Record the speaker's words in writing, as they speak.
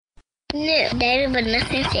No, dating but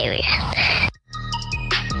nothing serious.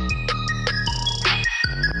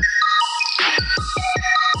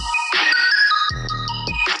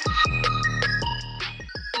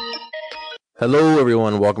 Hello,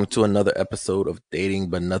 everyone. Welcome to another episode of Dating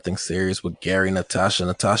But Nothing Serious with Gary and Natasha.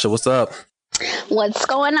 Natasha, what's up? What's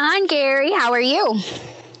going on, Gary? How are you?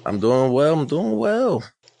 I'm doing well.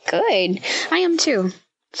 Good. I am too.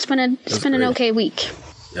 It's been an okay week.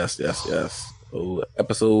 Yes. Oh,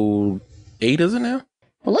 episode 8, is it now?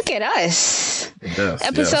 Look at us. Yes.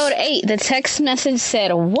 Episode 8. The text message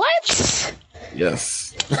said, "What?"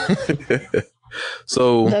 Yes.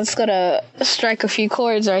 So that's gonna strike a few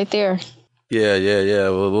chords right there. Yeah.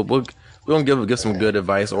 We're gonna give some good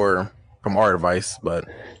advice, or from our advice, but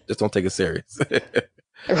just don't take it serious.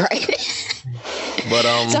 Right.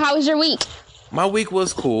 But so how was your week? My week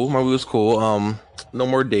was cool. No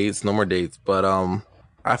more dates. But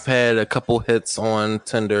I've had a couple hits on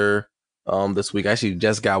Tinder this week. I actually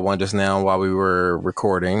just got one just now while we were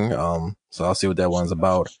recording. So I'll see what that one's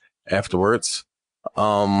about afterwards.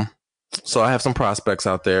 So I have some prospects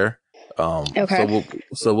out there. Okay.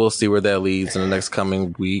 So we'll see where that leads in the next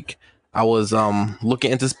coming week. I was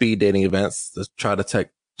looking into speed dating events to try to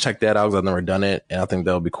check that out because I've never done it, and I think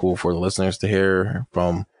that would be cool for the listeners to hear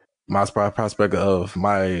from my prospect of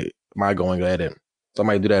my going at it. So I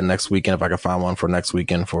might do that next weekend if I can find one for next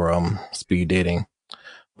weekend for speed dating.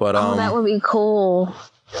 But that would be cool.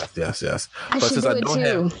 Yes. But since I don't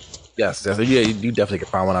have, yes, yeah, you definitely can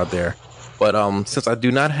find one out there. But since I do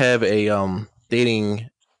not have a dating.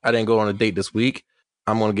 I didn't go on a date this week.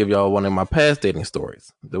 I'm going to give y'all one of my past dating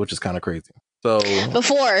stories, which is kind of crazy. So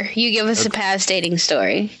before you give us a past dating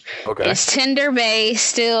story, is Tinder Bay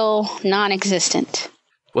still non-existent?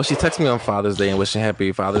 Well, she texted me on Father's Day and wished me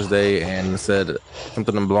happy Father's Day and said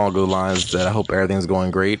something along those lines that I hope everything's going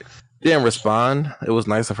great. Didn't respond. It was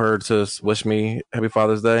nice of her to wish me happy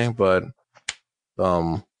Father's Day, but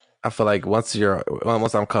I feel like once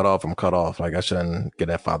I'm cut off, I'm cut off. Like I shouldn't get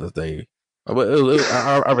that Father's Day. But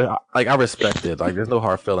I respect it. Like there's no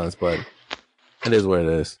hard feelings, but it is what it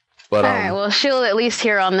is. But all right, well, she'll at least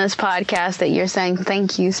hear on this podcast that you're saying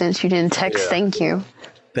thank you since you didn't text thank you.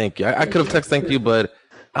 Thank you. I could have texted thank you, but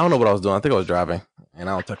I don't know what I was doing. I think I was driving, and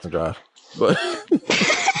I don't text and drive. But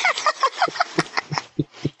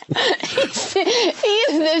he's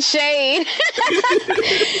the shade.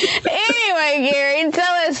 Anyway, Gary,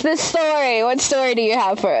 tell us the story. What story do you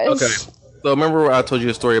have for us? Okay. So remember I told you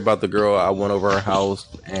a story about the girl I went over her house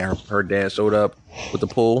and her dad showed up with the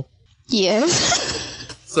pool?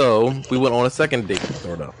 Yes. So we went on a second date,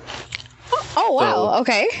 sort of. Oh, wow.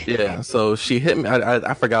 Okay. Yeah. So she hit me.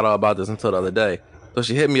 I forgot all about this until the other day. So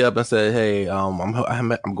she hit me up and said, "Hey, I'm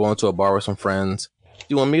going to a bar with some friends. Do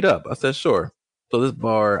you want to meet up?" I said, "Sure." So this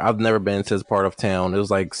bar, I've never been to this part of town. It was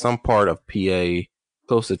like some part of PA,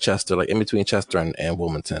 close to Chester, like in between Chester and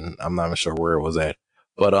Wilmington. I'm not even sure where it was at.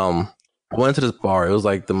 But I went to this bar. It was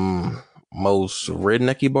like the most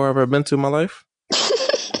rednecky bar I've ever been to in my life.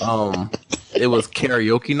 It was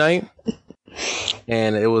karaoke night,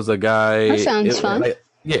 and it was a guy. That sounds fun.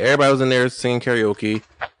 Yeah, everybody was in there singing karaoke.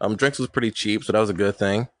 Drinks was pretty cheap, so that was a good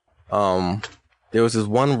thing. There was this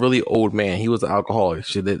one really old man. He was an alcoholic.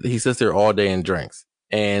 He sits there all day and drinks,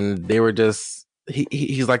 and they were just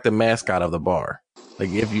he's like the mascot of the bar. Like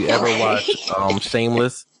if you ever watch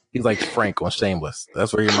Shameless. He's like Frank on Shameless.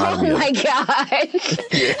 That's where he reminded me of. Oh my god.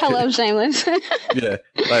 Yeah. I love Shameless. Yeah.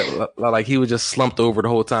 Like he was just slumped over the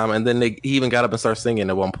whole time. And then he even got up and started singing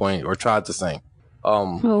at one point, or tried to sing.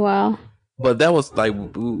 Oh wow. But that was like,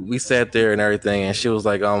 we sat there and everything, and she was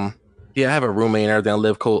like, yeah, I have a roommate and everything. I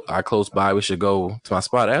live close by. We should go to my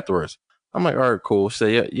spot afterwards. I'm like, all right, cool. She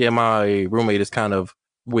said, yeah, my roommate is kind of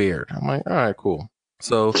weird. I'm like, all right, cool.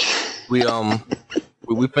 So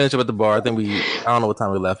we finished up at the bar. I think I don't know what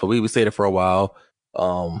time we left, but we stayed there for a while.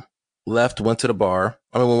 Left, went to the bar.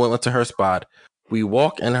 We went to her spot. We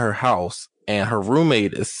walk in her house, and her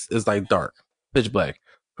roommate is like dark, pitch black.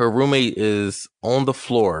 Her roommate is on the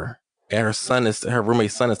floor, and her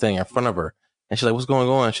roommate's son is standing in front of her. And she's like, "What's going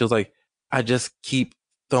on?" She was like, "I just keep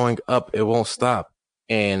throwing up. It won't stop."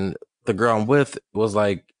 And the girl I'm with was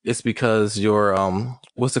like, "It's because you're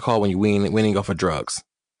what's it called when you weaning off of drugs?"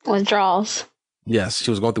 Withdrawals. Yes, she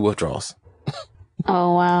was going through withdrawals.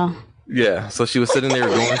 Oh, wow. Yeah, so she was sitting there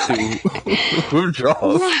going through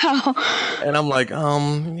withdrawals. Wow. And I'm like, yeah, I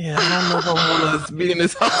don't know if I want to be in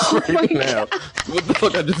this house right now. God. What the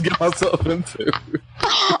fuck I just get myself into?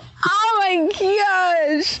 Oh my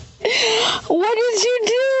gosh. What did you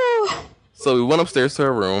do? So we went upstairs to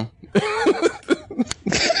her room.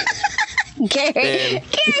 Gary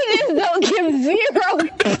just don't give zero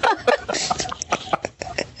fucks.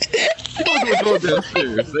 go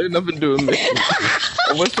downstairs. Ain't nothing to do with me.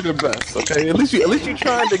 I wish you the best. Okay, at least you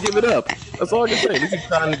trying to give it up. That's all I can say. At least you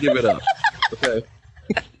trying to give it up. Okay.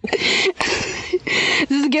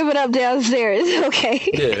 Just give it up downstairs. Okay.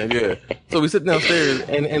 Yeah. So we sit downstairs,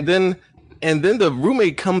 and then the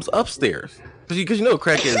roommate comes upstairs because you know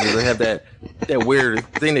crackheads, they have that weird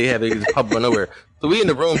thing they have. They just pop up nowhere. So we in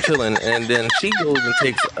the room chilling, and then she goes and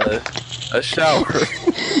takes a shower.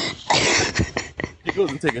 She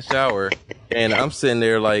goes and takes a shower, and I'm sitting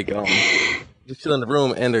there like just chilling in the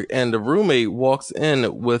room, and the roommate walks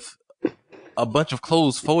in with a bunch of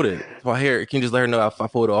clothes folded. So I hear, can you just let her know I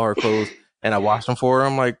folded all her clothes and I washed them for her?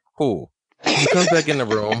 I'm like, cool. She comes back in the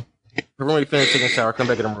room. The roommate finished taking a shower, come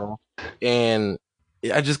back in the room, and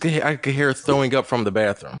I could hear her throwing up from the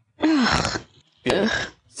bathroom. Yeah.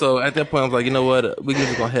 So at that point, I was like, you know what? We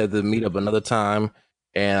just gonna have to meet up another time,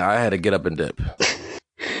 and I had to get up and dip.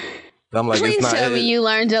 I'm like, please tell me you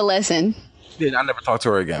learned a lesson. Yeah, I never talked to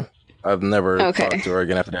her again. I've never talked to her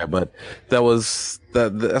again after that. But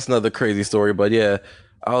that's another crazy story. But yeah,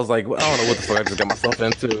 I was like, well, I don't know what the fuck I just got myself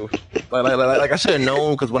into. Like I should have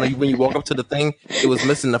known, because when you walk up to the thing, it was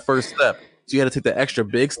missing the first step. So you had to take the extra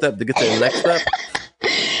big step to get to the next step.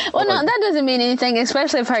 Well, no, that doesn't mean anything,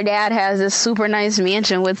 especially if her dad has this super nice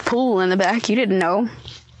mansion with pool in the back. You didn't know.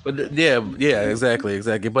 But yeah, exactly.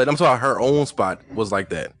 But I'm sorry, her own spot was like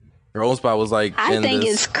that. Her own spot was like. I think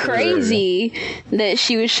it's crazy that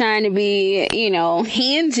she was trying to be,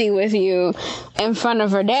 handsy with you in front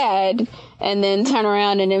of her dad, and then turn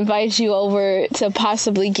around and invite you over to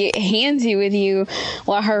possibly get handsy with you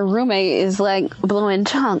while her roommate is like blowing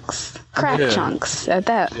crack chunks at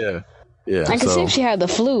that. Yeah. I could see if she had the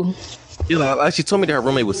flu. She told me that her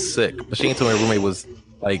roommate was sick, but she didn't tell me her roommate was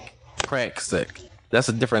like crack sick. That's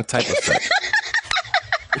a different type of sick.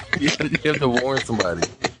 You have to warn somebody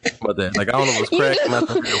about that. Like, I don't know if it's crack.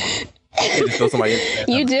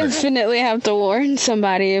 You definitely have to warn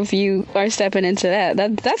somebody if you are stepping into that.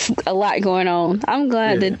 That's a lot going on. I'm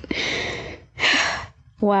glad that.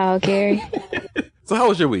 Wow, Gary. So how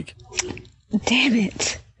was your week? Damn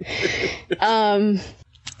it.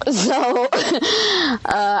 So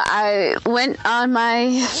I went on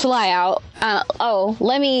my fly out.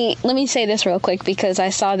 Let me say this real quick, because I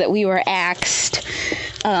saw that we were asked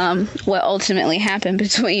what ultimately happened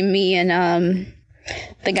between me and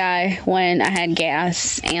the guy when I had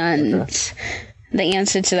gas, and the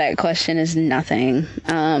answer to that question is nothing.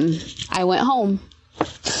 I went home.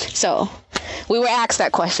 So we were asked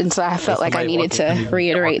that question, so I felt like I needed to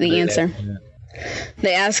reiterate the answer.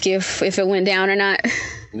 They ask you if it went down or not.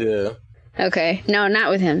 Yeah. Okay. No, not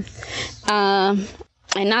with him. And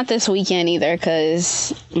not this weekend either,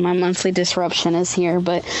 because my monthly disruption is here.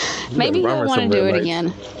 But maybe we'll want to do it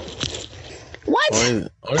again. What?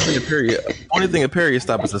 Only thing a period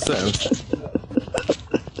stop is a sentence.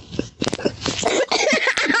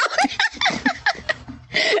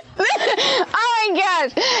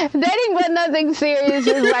 Dating but nothing serious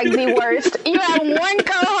is like the worst. You have one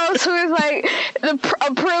co-host who is like a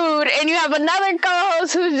prude, and you have another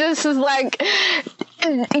co-host who just is like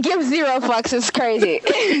gives zero fucks. It's crazy.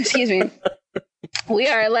 Excuse me. We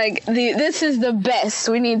are like this is the best.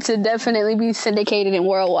 We need to definitely be syndicated and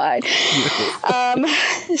worldwide.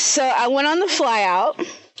 So I went on the fly out,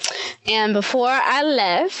 and before I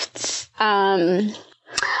left,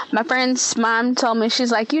 my friend's mom told me,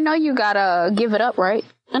 she's like, you gotta give it up, right?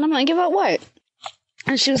 And I'm like, give up what?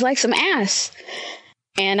 And she was like, some ass.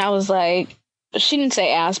 And I was like, she didn't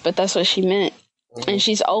say ass, but that's what she meant. And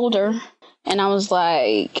she's older. And I was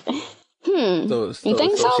like, you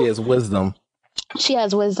think so? She has wisdom. She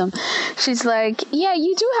has wisdom. She's like, yeah,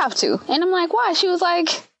 you do have to. And I'm like, why? She was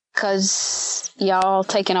like, because y'all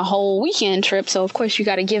taking a whole weekend trip, so of course you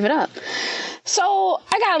got to give it up. So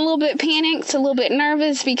I got a little bit panicked, a little bit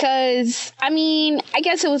nervous, because, I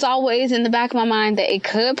guess it was always in the back of my mind that it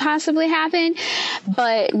could possibly happen.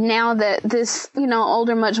 But now that this,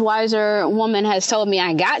 older, much wiser woman has told me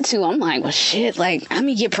I got to, I'm like, well, shit, like, let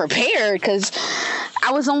me get prepared, because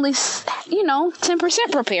I was only,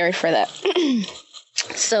 10% prepared for that.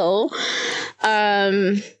 So,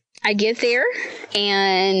 I get there,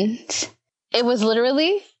 and it was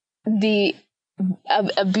literally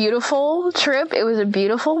a beautiful trip. It was a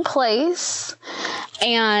beautiful place,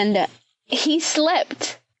 and he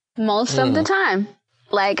slept most of the time.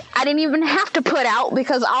 Like, I didn't even have to put out,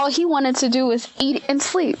 because all he wanted to do was eat and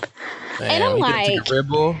sleep. Damn, and I'm like, Red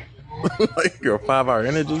Bull? Like your 5-hour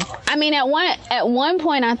energy. At one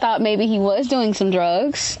point I thought maybe he was doing some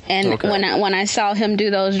drugs, and when I saw him do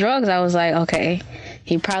those drugs, I was like, okay,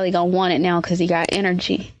 he probably gonna want it now because he got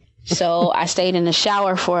energy. So I stayed in the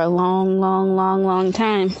shower for a long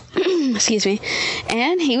time. Excuse me.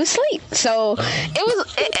 And he was asleep. So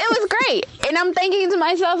it was great. And I'm thinking to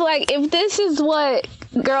myself, like, if this is what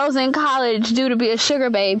girls in college do to be a sugar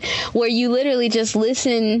babe, where you literally just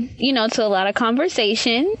listen, to a lot of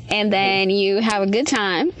conversation, and then you have a good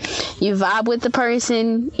time, you vibe with the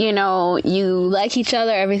person, you like each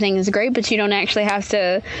other, everything is great, but you don't actually have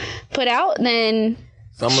to put out, then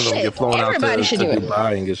some of them get flown out to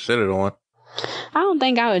Dubai and get shitted on. I don't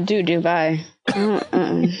think I would do Dubai.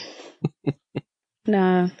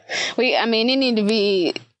 No. It need to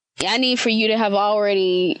be, I need for you to have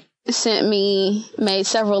already made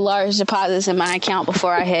several large deposits in my account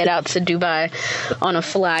before I head out to Dubai on a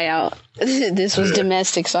fly out. This was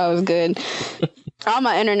domestic, so I was good. All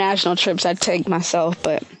my international trips I take myself,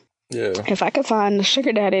 but if I could find a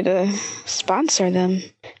sugar daddy to sponsor them,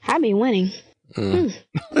 I'd be winning.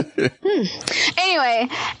 Anyway,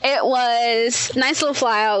 it was nice little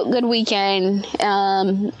fly out, good weekend. I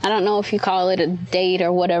don't know if you call it a date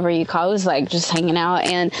or whatever you call it. It was like just hanging out,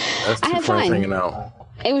 and I had fun. Hanging out.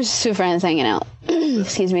 It was just two friends hanging out.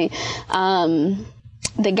 Excuse me.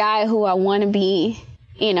 The guy who I want to be,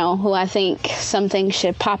 who I think something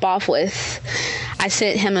should pop off with, I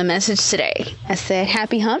sent him a message today. I said,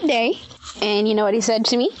 "Happy hump day." And you know what he said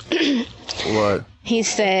to me? What? He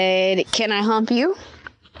said, "Can I hump you?"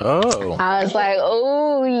 Oh. I was like,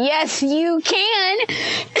 "Oh, yes, you can."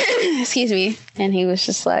 Excuse me. And he was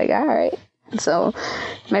just like, "All right." So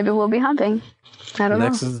maybe we'll be humping. I don't know.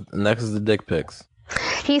 Next is the dick pics.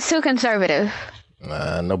 He's too conservative.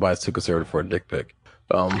 Nobody's too conservative for a dick pic.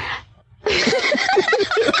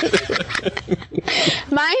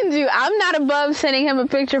 Mind you, I'm not above sending him a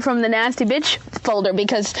picture from the nasty bitch folder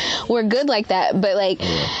because we're good like that. But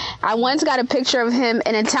I once got a picture of him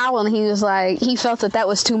in a towel, and he was like, he felt that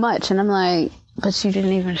was too much. And I'm like, but you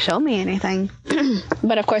didn't even show me anything.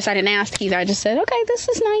 But of course I didn't ask either. I just said, okay, this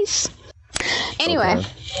is nice. Anyway,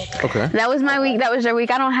 okay. That was my week. That was your week.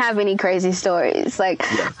 I don't have any crazy stories. I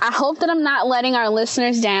hope that I'm not letting our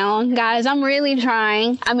listeners down, guys. I'm really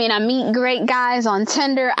trying. I meet great guys on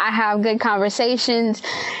Tinder. I have good conversations,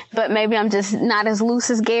 but maybe I'm just not as loose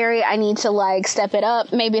as Gary. I need to step it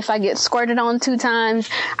up. Maybe if I get squirted on 2 times,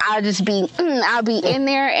 I'll just be, I'll be in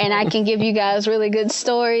there, and I can give you guys really good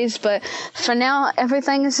stories. But for now,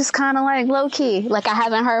 everything is just kind of low key. I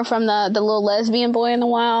haven't heard from the little lesbian boy in a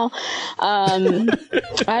while.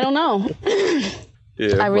 I don't know.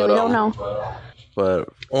 I really don't know. But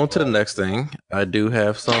on to the next thing. I do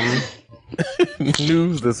have some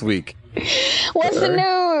news this week. What's the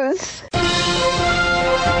news?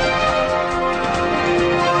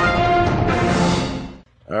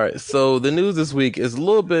 All right. So the news this week is a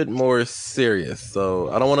little bit more serious. So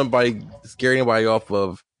I don't want to scare anybody off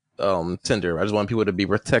of Tinder. I just want people to be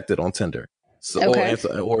protected on Tinder. So, okay.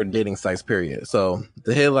 or dating sites, period. So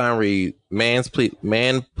the headline read, man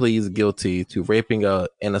pleads guilty to raping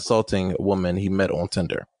and assaulting a woman he met on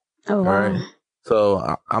Tinder. Oh, wow. All right.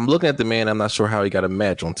 So I'm looking at the man. I'm not sure how he got a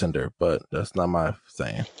match on Tinder, but that's not my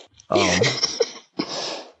saying.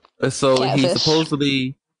 So Catfish. He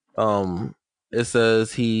supposedly, it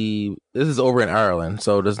says this is over in Ireland.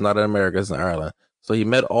 So this is not in America, it's in Ireland. So he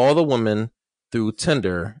met all the women through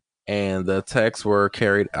Tinder, and the attacks were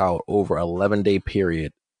carried out over an 11-day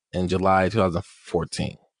period in July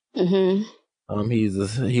 2014. Mm-hmm.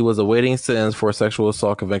 He was awaiting sentence for a sexual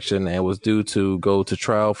assault conviction and was due to go to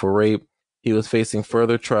trial for rape. He was facing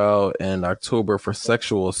further trial in October for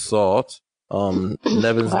sexual assault.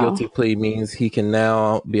 Nevin's guilty plea means he can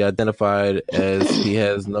now be identified as he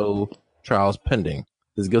has no trials pending.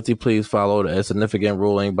 His guilty pleas followed a significant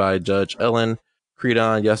ruling by Judge Ellen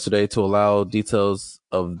Creedon yesterday to allow details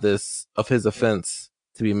of his offense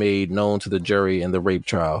to be made known to the jury in the rape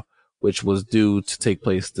trial, which was due to take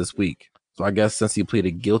place this week. So I guess since he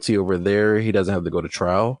pleaded guilty over there, he doesn't have to go to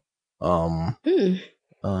trial.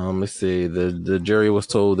 Let's see. The jury was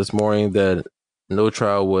told this morning that no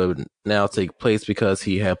trial would now take place because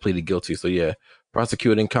he had pleaded guilty. So yeah,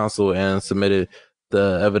 prosecuting counsel and submitted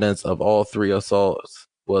the evidence of all 3 assaults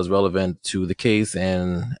was relevant to the case,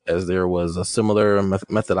 and as there was a similar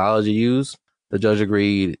methodology used, the judge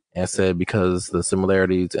agreed and said because the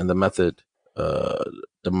similarities in the method,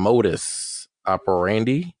 the modus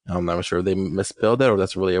operandi, I'm not sure if they misspelled that or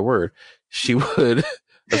that's really a word, she would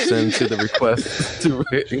ascend to the request to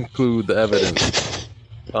include the evidence.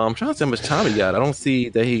 I'm trying to see how much time he got. I don't see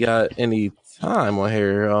that he got any time on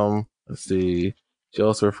here. Let's see. She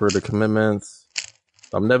also referred to commitments.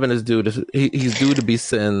 Nevin is he's due to be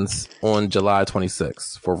sentenced on July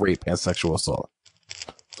 26th for rape and sexual assault.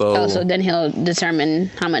 So then he'll determine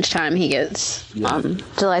how much time he gets.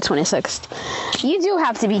 July 26th. You do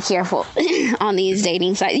have to be careful on these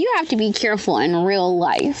dating sites. You have to be careful in real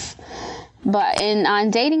life. But on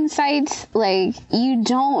dating sites, like, you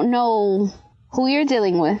don't know who you're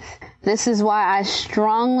dealing with. This is why I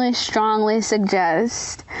strongly, strongly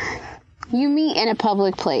suggest you meet in a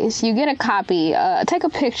public place. You get a copy, take a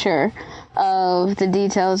picture of the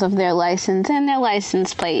details of their license and their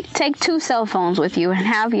license plate. Take 2 cell phones with you and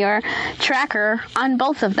have your tracker on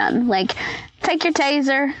both of them. Like, take your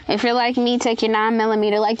taser. If you're like me, take your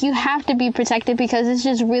 9mm. Like, you have to be protected because it's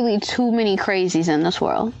just really too many crazies in this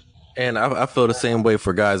world. And I feel the same way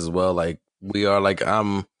for guys as well. Like, we are, like,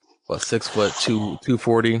 I'm 6'2",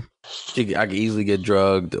 240. I could easily get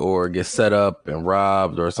drugged or get set up and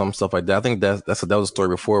robbed or some stuff like that. I think that was a story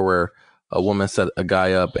before where a woman set a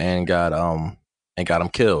guy up and got him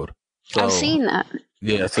killed. So, I've seen that.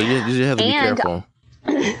 Yeah, so you have to be careful.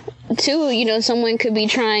 Too, someone could be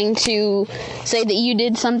trying to say that you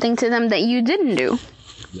did something to them that you didn't do.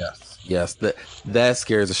 Yes, that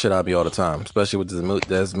scares the shit out of me all the time, especially with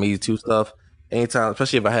this Me Too stuff. Anytime,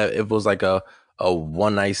 especially if it was like a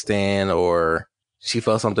one night stand or she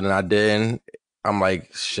felt something and I didn't, I'm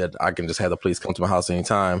like, shit, I can just have the police come to my house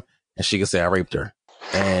anytime and she can say I raped her.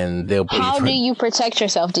 And they'll put How do you protect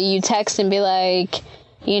yourself? Do you text and be like,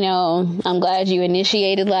 I'm glad you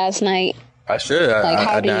initiated last night? I should. Like,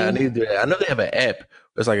 I need to do that. I know they have an app.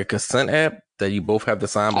 It's like a consent app that you both have to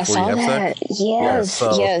sign before you have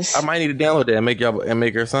sex. Yes. I might need to download that and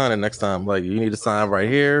make her sign it next time. Like, you need to sign right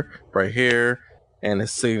here, and the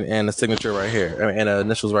signature right here, and the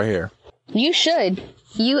initials right here. You should.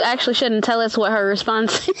 You actually shouldn't tell us what her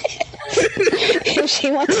response is. If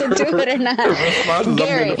she wants to do it or not. Her response is,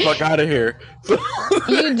 Gary, I'm getting the fuck out of here.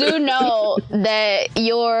 You do know that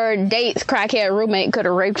your date's crackhead roommate could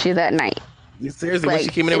have raped you that night. Seriously, when she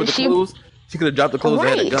came in there with the clothes, she could have dropped the clothes and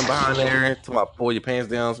had a gun behind there to pull your pants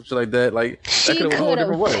down, some shit like that. Like, she that could have went a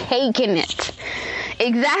different way. Taken it.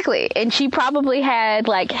 Exactly. And she probably had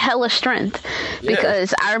like hella strength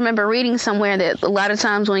because I remember reading somewhere that a lot of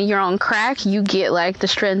times when you're on crack, you get like the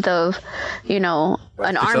strength of, an army.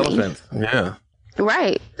 Elephant. Yeah.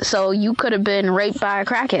 Right. So you could have been raped by a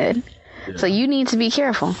crackhead. Yeah. So you need to be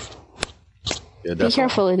careful. Yeah, be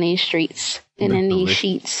careful in these streets and in these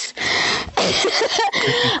sheets.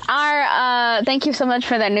 Thank you so much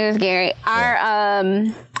for that news, Gary. Our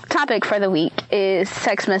topic for the week is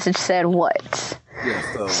text message said what?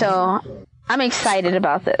 Yeah, so I'm excited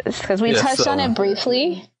about this because we touched on it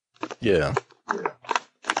briefly. Yeah.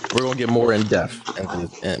 We're going to get more in depth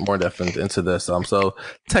into this. So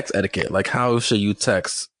text etiquette, like how should you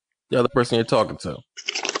text the other person you're talking to?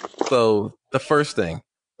 So the first thing,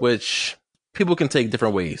 which people can take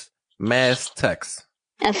different ways, mass text.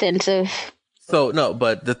 Offensive. So no,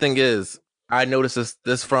 but the thing is, I noticed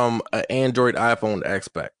this from an Android iPhone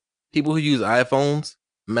aspect. People who use iPhones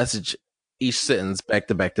message each sentence back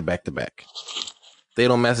to back to back to back. They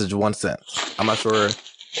don't message one sentence. I'm not sure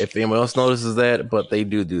if anyone else notices that, but they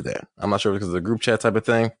do that. I'm not sure because it's a group chat type of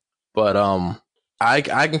thing. But I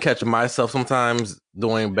can catch myself sometimes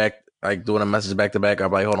doing a message back to back.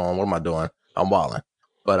 I'm like, hold on, what am I doing? I'm wilding.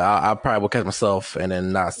 But I probably will catch myself and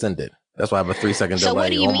then not send it. That's why I have a 3-second delay. So what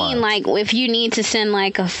do you mean? Like, if you need to send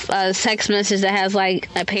like a text message that has like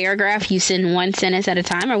a paragraph, you send one sentence at a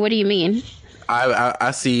time, or what do you mean?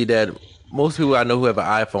 I see that most people I know who have an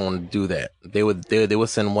iPhone do that. They would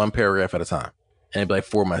send one paragraph at a time, and it'd be like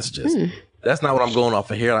 4 messages. That's not what I'm going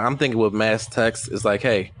off of here. I'm thinking with mass text, it's like,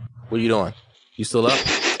 hey, what are you doing? You still up?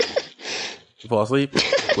 You fall asleep?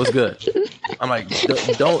 What's good? I'm like,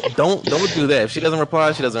 don't do that. If she doesn't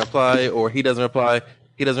reply, she doesn't reply, or he doesn't reply,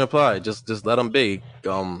 he doesn't reply. Just let them be.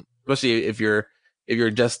 Especially if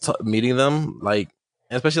you're just meeting them, like,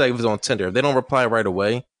 especially like if it's on Tinder, if they don't reply right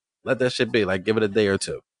away, let that shit be. Like, give it a day or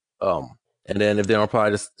two. And then if they don't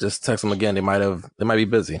reply, just text them again. They might be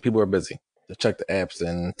busy. People are busy. To check the apps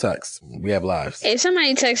and text. We have lives. If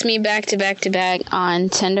somebody texts me back to back to back on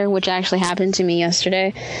Tinder, which actually happened to me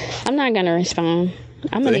yesterday, I'm not gonna respond.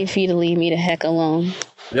 I'm gonna need for you to leave me the heck alone.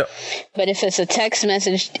 Yep. But if it's a text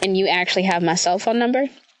message and you actually have my cell phone number,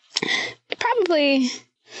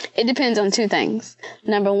 it depends on 2 things.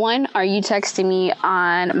 Number 1, are you texting me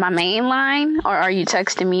on my main line or are you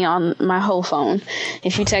texting me on my whole phone?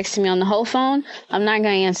 If you text me on the whole phone, I'm not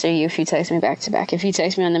going to answer you if you text me back to back. If you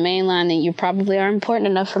text me on the main line, then you probably are important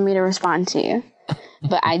enough for me to respond to you.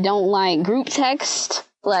 But I don't like group text.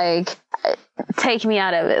 Like, take me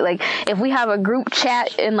out of it. Like, if we have a group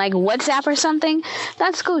chat in like WhatsApp or something,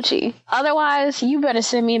 that's Gucci. Otherwise, you better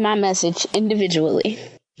send me my message individually.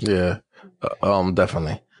 Yeah,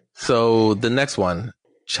 definitely. So the next one,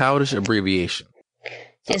 childish abbreviation.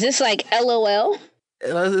 Is this like LOL?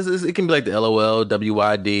 It can be like the LOL,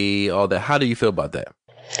 WYD, all that. How do you feel about that?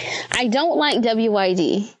 I don't like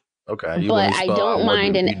WYD. Okay. But I don't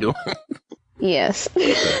mind an... Yes.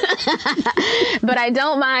 But I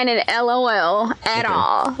don't mind an LOL at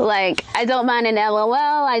all. Like, I don't mind an LOL.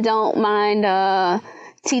 I don't mind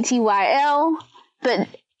TTYL. But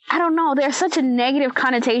I don't know. There's such a negative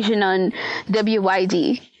connotation on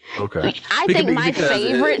WYD. Okay. I think my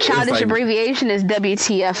favorite childish abbreviation is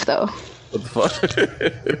WTF, though. What the fuck?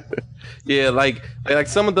 Yeah, like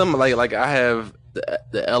some of them, like I have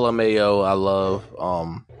the LMAO. I love.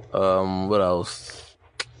 What else?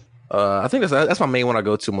 I think that's my main one I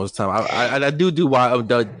go to most of the time. I do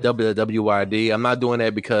WYD. I'm not doing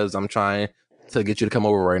that because I'm trying to get you to come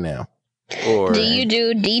over right now. Or do you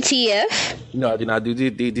do DTF? No, I do not do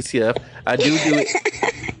DTF. I do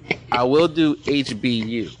it. I will do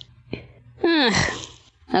HBU.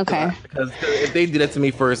 Okay. Because if they do that to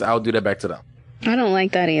me first, I'll do that back to them. I don't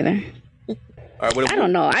like that either. All right, I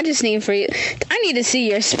don't know. I just need I need to see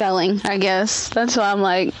your spelling, I guess. That's why I'm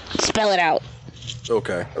like, spell it out.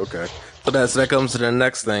 Okay. So that comes to the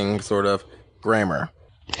next thing, sort of grammar.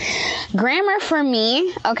 Grammar for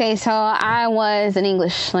me. Okay, so I was an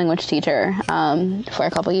English language teacher for a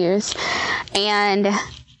couple years, and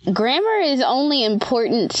grammar is only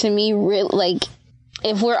important to me. Like,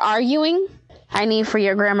 if we're arguing, I need for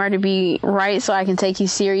your grammar to be right so I can take you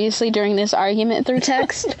seriously during this argument through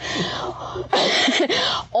text.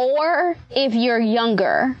 Or if you're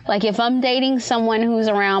younger, like if I'm dating someone who's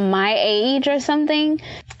around my age or something,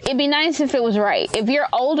 it'd be nice if it was right. If you're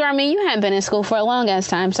older, I mean, you haven't been in school for a long ass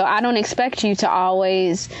time, so I don't expect you to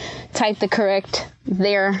always type the correct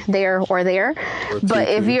there, or there. But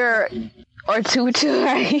if you're... Or tutu,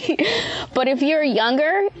 right? But if you're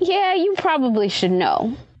younger, yeah, you probably should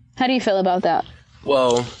know. How do you feel about that?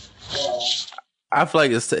 Well, I feel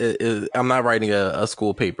like I'm not writing a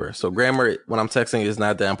school paper. So grammar, when I'm texting, is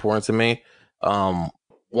not that important to me.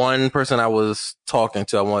 One person I was talking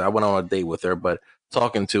to, I went on a date with her, but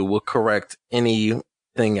talking to will correct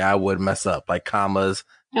anything I would mess up, like commas,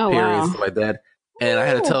 periods, stuff like that. And I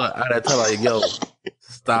had to tell her, like, yo,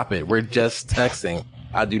 stop it. We're just texting.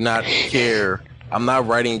 I do not care. I'm not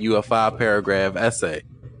writing you a 5-paragraph essay.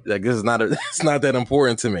 Like, this is it's not that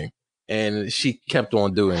important to me. And she kept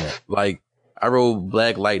on doing it. Like, I wrote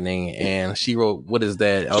Black Lightning and she wrote, what is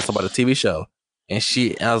that? I was talking about a TV show. And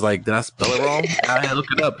I was like, did I spell it wrong? I had to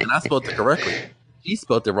look it up and I spelled it correctly. She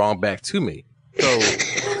spelled it wrong back to me. So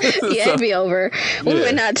yeah, it'd be over. We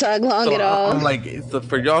would not talk long at all. I'm like,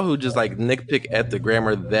 for y'all who just like nitpick at the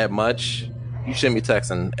grammar that much, you shouldn't be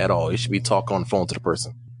texting at all. You should be talking on the phone to the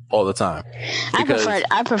person all the time.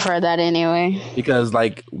 I prefer that anyway. Because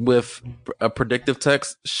like with a predictive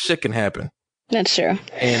text, shit can happen. That's true.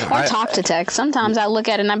 Or talk to text. Sometimes I look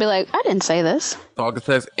at it and I be like, I didn't say this. Talk to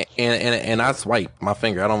text and I swipe my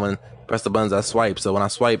finger. I don't want to press the buttons. I swipe. So when I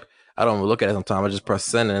swipe, I don't even look at it sometimes. I just press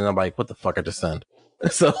send and I'm like, what the fuck I just sent?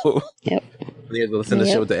 So yep. You have to send the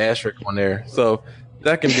shit with the asterisk on there. So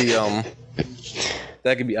that can be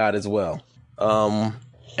odd as well.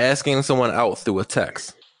 Asking someone out through a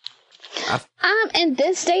text. In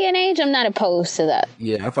this day and age, I'm not opposed to that.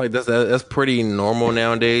 Yeah, I feel like that's pretty normal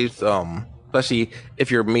nowadays. Especially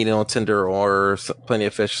if you're meeting on Tinder or Plenty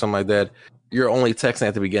of Fish or something like that. You're only texting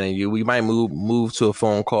at the beginning. We might move to a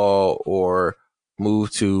phone call or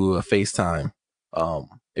move to a FaceTime.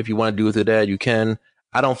 If you want to do it through that, you can.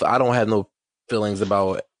 I don't have no feelings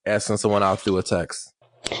about asking someone out through a text.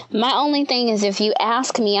 My only thing is if you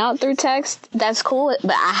ask me out through text, that's cool,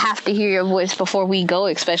 but I have to hear your voice before we go,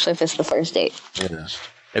 especially if it's the first date. Yeah.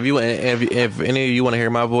 If any of you want to hear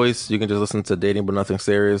my voice, you can just listen to Dating But Nothing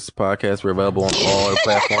Serious podcast. We're available on all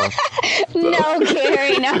platforms. So. No,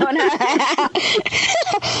 Gary, no.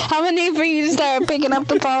 I'm gonna need for you to start picking up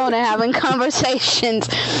the phone and having conversations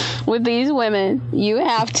with these women. You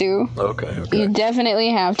have to. Okay. You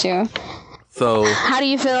definitely have to. So, how do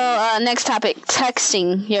you feel? Next topic: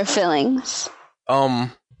 texting your feelings. I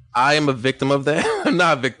am a victim of that. I'm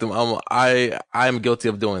not a victim. I am guilty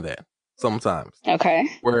of doing that sometimes. Okay.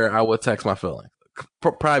 Where I would text my feelings,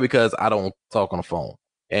 probably because I don't talk on the phone,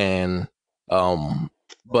 and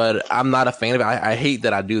but I'm not a fan of it. I hate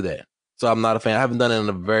that I do that. So I'm not a fan. I haven't done it in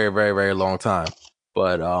a very, very, very long time.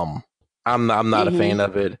 But I'm not a fan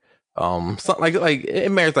of it. Like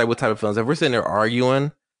it matters like what type of feelings. If we're sitting there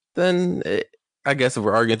arguing, then I guess if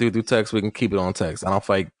we're arguing through text, we can keep it on text. I don't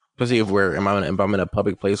fight, especially if I'm in a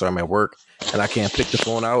public place or I'm at work and I can't pick the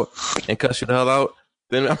phone out and cuss you the hell out.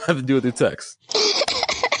 Then I'm gonna have to do it through text.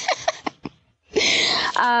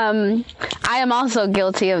 I am also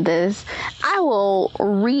guilty of this. I I will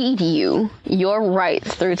read you your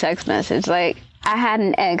rights through text message. Like, I had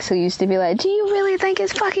an ex who used to be like, do you really think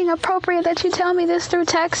it's fucking appropriate that you tell me this through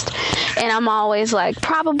text? And I'm always like,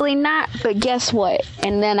 probably not, but guess what?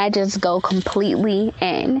 And then I just go completely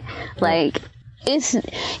in. Like,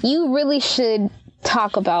 you really should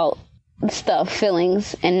talk about stuff,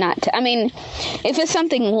 feelings, and not I mean, if it's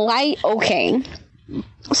something light, okay.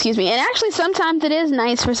 Excuse me. And actually, sometimes it is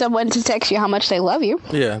nice for someone to text you how much they love you.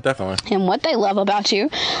 Yeah, definitely. And what they love about you.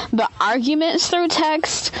 But arguments through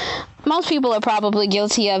text, most people are probably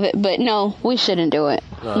guilty of it. But no, we shouldn't do it.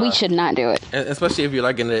 We should not do it. Especially if you're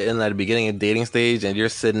like in the beginning of dating stage and you're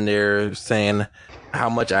sitting there saying how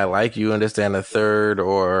much I like you and this, that, and the third,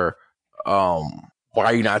 or why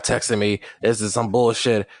are you not texting me? This is some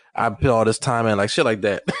bullshit. I put all this time in, like shit like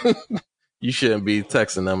that. You shouldn't be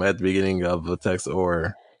texting them at the beginning of a text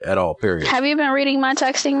or at all, period. Have you been reading my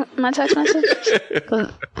text message?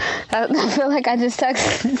 I feel like I just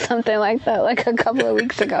texted something like that like a couple of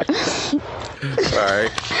weeks ago. All right.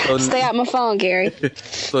 So, stay out my phone, Gary.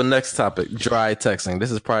 So next topic, dry texting. This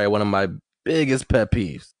is probably one of my biggest pet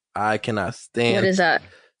peeves. I cannot stand. What is that?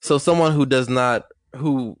 So someone who does not,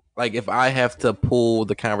 like if I have to pull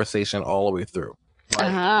the conversation all the way through.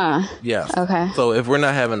 Like, yes. Okay. So if we're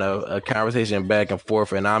not having a conversation back and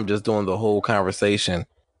forth and I'm just doing the whole conversation,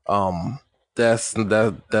 that's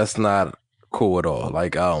not cool at all.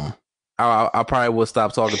 Like, I probably will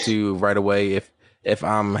stop talking to you right away if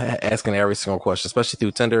I'm asking every single question, especially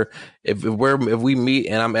through Tinder. If we meet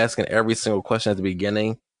and I'm asking every single question at the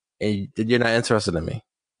beginning and you're not interested in me,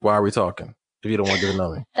 why are we talking? If you don't want to get to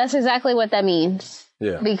know me. That's exactly what that means.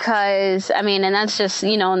 Yeah. Because, I mean, and that's just,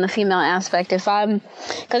 in the female aspect. Because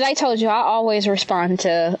I told you, I always respond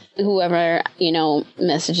to whoever,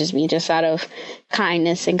 messages me just out of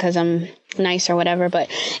kindness and because I'm nice or whatever. But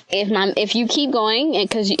if you keep going, and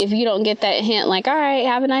because if you don't get that hint, like, all right,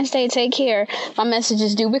 have a nice day, take care, my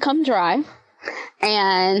messages do become dry.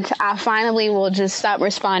 And I finally will just stop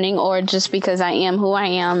responding, or just because I am who I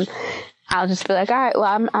am, I'll just be like, all right,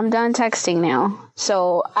 well, I'm done texting now.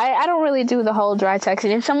 So I don't really do the whole dry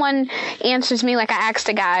texting. If someone answers me, like I asked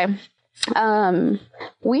a guy,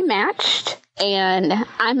 we matched and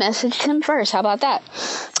I messaged him first. How about that?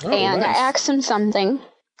 Oh, and nice. I asked him something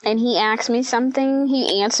and he asked me something.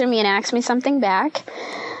 He answered me and asked me something back.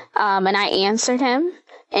 And I answered him.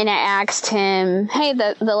 And I asked him, hey,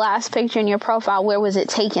 the last picture in your profile, where was it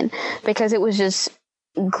taken? Because it was just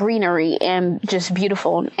greenery and just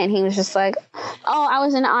beautiful. And he was just like, oh, I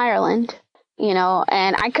was in Ireland,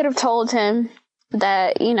 and I could have told him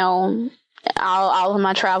that, all of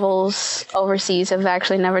my travels overseas have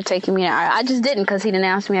actually never taken me to Ireland. I just didn't, because he didn't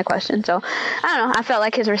ask me a question. So I don't know. I felt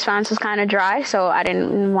like his response was kind of dry, so I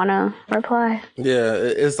didn't want to reply. Yeah,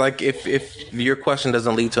 it's like if your question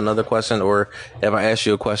doesn't lead to another question, or if I ask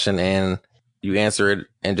you a question and you answer it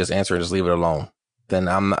and just leave it alone, then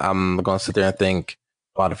I'm going to sit there and think,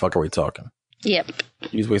 why the fuck are we talking? Yep.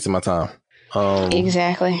 You just wasting my time.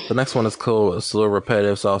 Exactly. The next one is cool. It's a little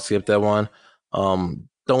repetitive, so I'll skip that one.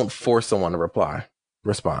 Don't force someone to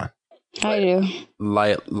respond. I do.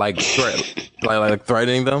 Like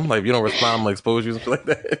threatening them. Like if you don't respond, I'm gonna expose you, something like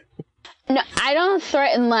that. No, I don't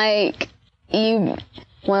threaten like you.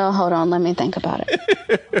 Well, hold on. Let me think about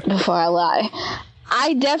it before I lie.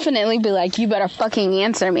 I definitely be like, you better fucking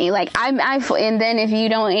answer me. Like and then if you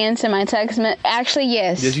don't answer my text, actually,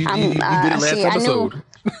 yes. You did it last episode.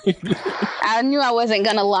 I knew I wasn't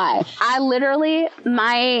gonna lie. I literally,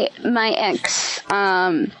 my ex,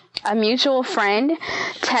 a mutual friend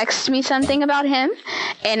texted me something about him,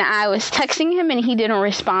 and I was texting him and he didn't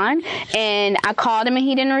respond, and I called him and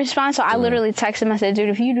he didn't respond, so I literally texted him. I said, dude,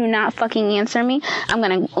 if you do not fucking answer me, I'm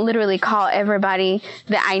gonna literally call everybody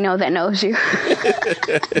that I know that knows you.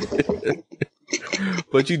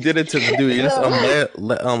 But you did it to the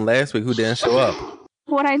dude last week who didn't show up.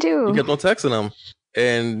 What'd I do? You kept on texting him,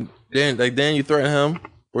 and then you threatened him.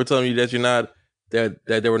 We're telling you that you're not, that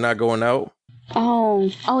they were not going out. Oh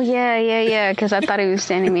yeah. Because I thought he was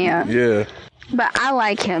standing me up. Yeah. But I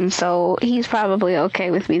like him, so he's probably okay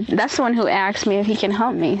with me. That's the one who asked me if he can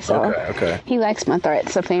help me. So okay. He likes my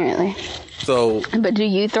threats, apparently. So. But do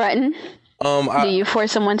you threaten? Do you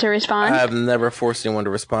force someone to respond? I have never forced anyone to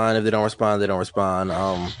respond. If they don't respond, they don't respond.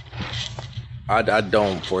 I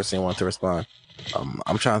don't force anyone to respond.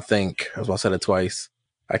 I'm trying to think. As well, I said it twice.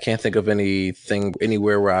 I can't think of anything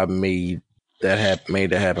anywhere where I made that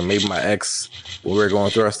happen. Maybe my ex, when we were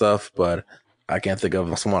going through our stuff, but I can't think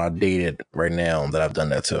of someone I dated right now that I've done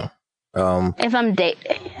that to. If I'm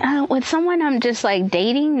with someone I'm just like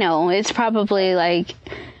dating, no, it's probably like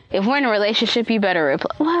if we're in a relationship, you better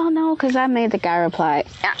reply. Well, no, because I made the guy reply.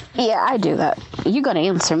 Yeah, I do that. You're going to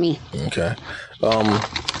answer me. Okay.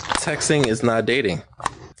 Texting is not dating.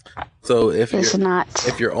 So if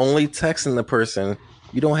you're only texting the person,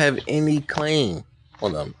 you don't have any claim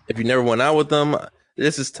on them. If you never went out with them,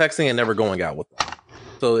 this is texting and never going out with them.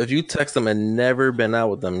 So if you text them and never been out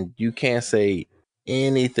with them, you can't say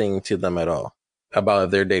anything to them at all about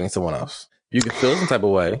if they're dating someone else. You can feel some type of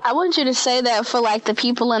way. I want you to say that for like the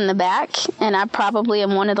people in the back, and I probably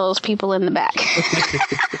am one of those people in the back.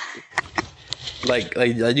 like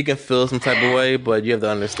you can feel some type of way, but you have to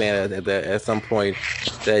understand that at some point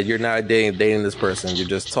that you're not dating this person. You're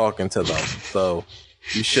just talking to them. So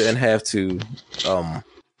you shouldn't have to.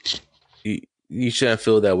 You shouldn't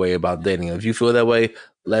feel that way about dating. If you feel that way,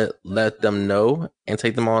 let them know and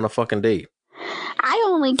take them on a fucking date. I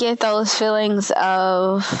only get those feelings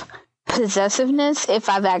of possessiveness if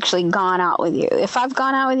I've actually gone out with you. If I've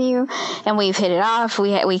gone out with you and we've hit it off,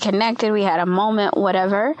 we connected, we had a moment,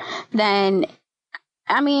 whatever, then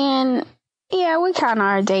I mean, yeah, we kind of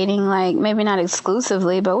are dating, like maybe not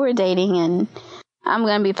exclusively, but we're dating, and I'm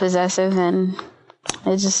gonna be possessive, and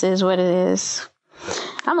it just is what it is.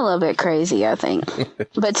 I'm a little bit crazy, I think.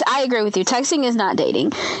 But I agree with you. Texting is not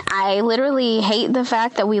dating. I literally hate the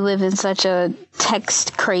fact that we live in such a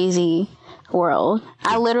text crazy world.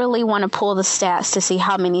 I literally want to pull the stats to see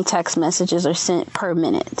how many text messages are sent per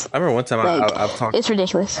minute. I remember one time I've talked. It's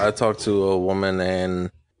ridiculous. I talked to a woman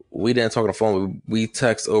and we didn't talk on the phone. We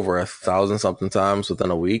text over 1,000 something times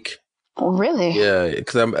within a week. Oh, really? Yeah,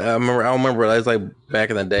 because I remember. It was like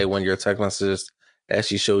back in the day when your text messages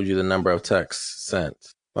actually showed you the number of texts sent.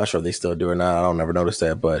 I'm not sure if they still do or not. I don't never notice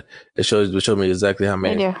that, but it showed me exactly how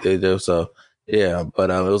many they do. So yeah, but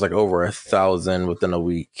it was like over 1,000 within a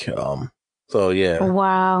week. So yeah.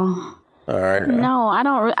 Wow. All right. No, I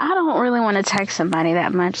don't really want to text somebody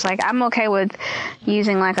that much. Like, I'm okay with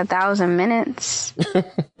using like 1,000 minutes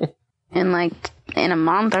in a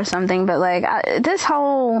month or something. But like I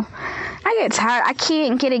get tired.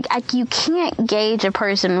 You can't gauge a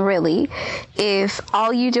person really if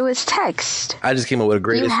all you do is text. I just came up with a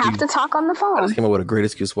great excuse. You have to talk on the phone. I just came up with a great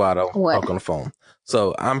excuse why I don't talk on the phone.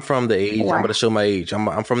 So I'm from the age. What? I'm going to show my age.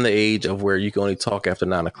 I'm from the age of where you can only talk after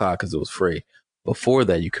 9 o'clock because it was free. Before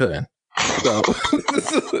that, you couldn't. So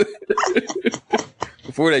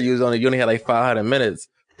before that, you only had like 500 minutes.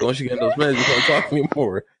 So once you get those minutes, you can't talk to me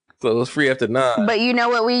more. So it was free after 9. But you know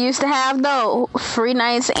what we used to have though? Free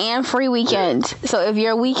nights and free weekends. Yeah. So if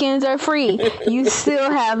your weekends are free, you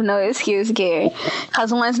still have no excuse, Gary.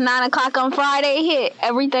 Because once 9 o'clock on Friday hit,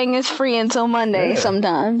 everything is free until Monday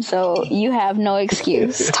sometimes. So you have no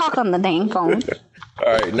excuse. Talk on the dang phone.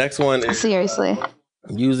 All right, next one is seriously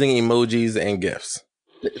using emojis and GIFs.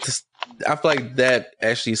 I feel like that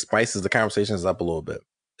actually spices the conversations up a little bit.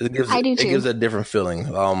 It gives a different feeling.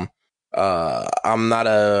 I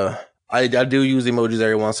do use emojis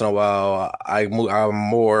every once in a while. I'm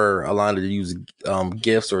more aligned to use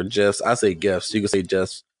GIFs or GIFs. I say GIFs. You can say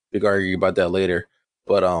GIFs. We can argue about that later.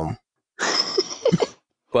 But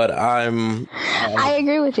but I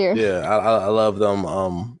agree with you. Yeah, I love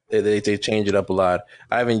them. They change it up a lot.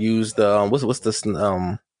 I haven't used what's this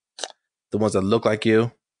the ones that look like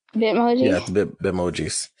you. Bitmojis? Yeah, the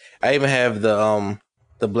Bitmojis. I even have the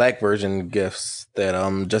black version GIFs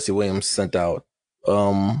that Jesse Williams sent out.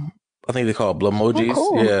 I think they call it Blamojis. Oh,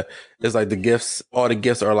 cool. Yeah, it's like the GIFs. All the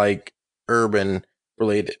GIFs are like urban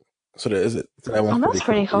related. So that one's that's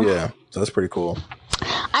pretty cool. Yeah, so that's pretty cool.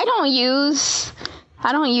 I don't use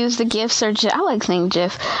the GIFs or GIF. I like saying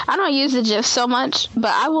GIF. I don't use the GIF so much,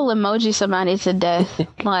 but I will emoji somebody to death.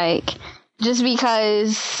 Like, just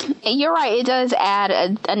because you're right, it does add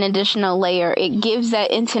an additional layer. It gives that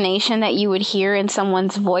intonation that you would hear in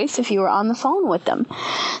someone's voice if you were on the phone with them.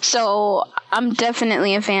 So I'm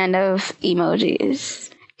definitely a fan of emojis,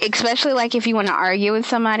 especially like if you want to argue with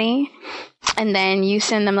somebody and then you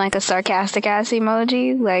send them like a sarcastic ass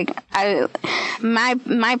emoji. Like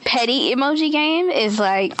my petty emoji game is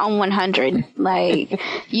like on 100. Like,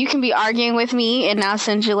 you can be arguing with me and I'll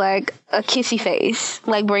send you like a kissy face.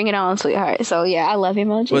 Like, bring it on, sweetheart. So yeah, I love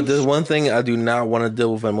emojis. But there's one thing I do not want to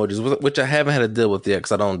deal with emojis, which I haven't had to deal with yet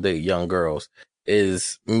because I don't date young girls,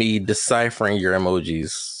 is me deciphering your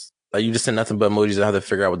emojis. Like, you just send nothing but emojis and I have to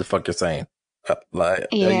figure out what the fuck you're saying.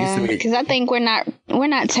 Yeah, because I think we're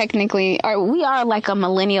not technically, or we are like a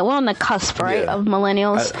millennial. We're on the cusp, right, of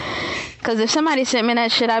millennials. Because if somebody sent me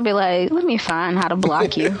that shit, I'd be like, let me find how to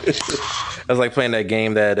block you. That's like playing that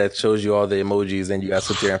game that shows you all the emojis and you got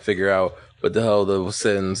to sit there and figure out what the hell the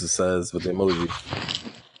sentence says with the emoji.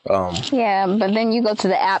 Yeah, but then you go to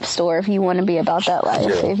the app store if you want to be about that life.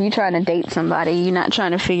 Yeah. If you're trying to date somebody, you're not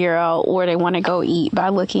trying to figure out where they want to go eat by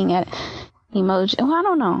looking at emoji. Well, I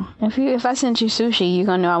don't know. If I sent you sushi, you're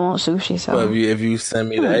gonna know I want sushi. So But if you send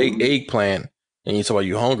me the eggplant and you talk about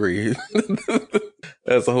you hungry,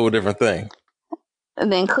 that's a whole different thing.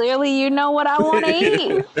 then clearly you know what I want to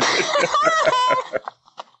eat.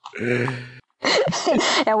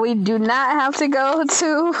 And we do not have to go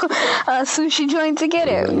to a sushi joint to get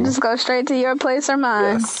it. We just go straight to your place or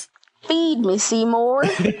mine. Yes. Feed me, Seymour.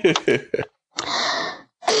 So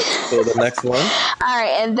the next one. All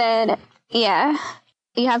right, and then you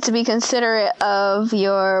have to be considerate of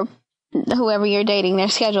whoever you're dating, their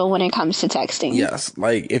schedule when it comes to texting. Yes,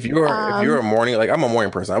 like if you're a morning, like I'm a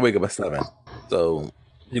morning person. I wake up at 7, so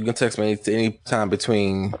you can text me any time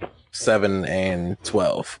between 7 and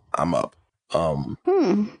 12. I'm up.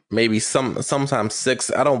 Maybe sometimes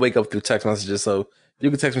 6. I don't wake up through text messages, so you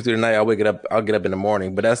can text me through the night. I'll get up in the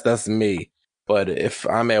morning, but that's me. But if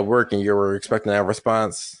I'm at work and you're expecting that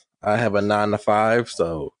response, I have a 9 to 5,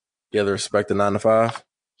 so you have to respect the 9 to 5.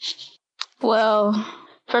 Well,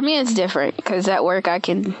 for me, it's different because at work I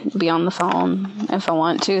can be on the phone if I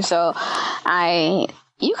want to. So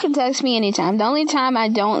you can text me anytime. The only time I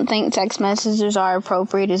don't think text messages are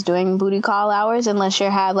appropriate is during booty call hours, unless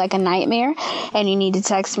you have like a nightmare and you need to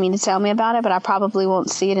text me to tell me about it. But I probably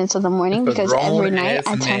won't see it until the morning because every night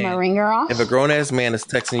I turn my ringer off. If a grown-ass man is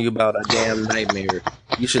texting you about a damn nightmare,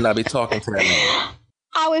 you should not be talking to that man.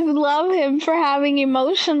 I would love him for having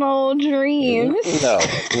emotional dreams. No.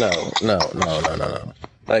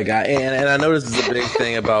 Like, I know this is a big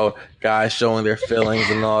thing about guys showing their feelings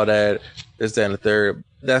and all that, this, that, and the third.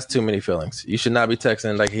 That's too many feelings. You should not be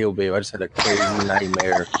texting like, "Hey, babe, I just had a crazy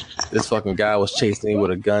nightmare. This fucking guy was chasing me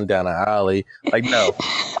with a gun down an alley." Like, no,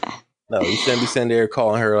 you shouldn't be sitting there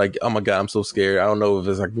calling her like, "Oh my God, I'm so scared. I don't know if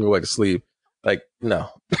it's like me go back to sleep." Like, no,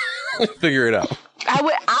 figure it out.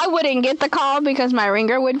 I wouldn't get the call because my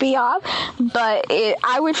ringer would be off, but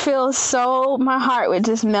I would feel my heart would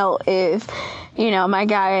just melt if, my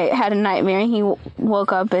guy had a nightmare and he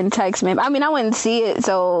woke up and texted me. I mean, I wouldn't see it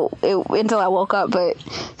until I woke up, but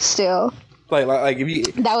still. Like if you,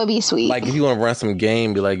 that would be sweet. Like if you want to run some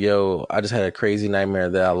game, be like, "Yo, I just had a crazy nightmare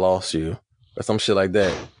that I lost you," or some shit like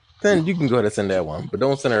that. Then you can go ahead and send that one, but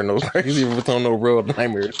don't send her no crazy, no real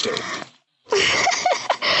nightmare shit.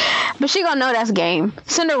 But she gonna know that's game.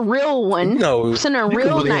 Send her a real one. No, send her a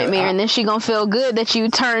real nightmare, and then she gonna feel good that you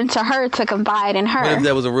turned to her to confide in her. What if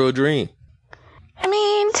that was a real dream? I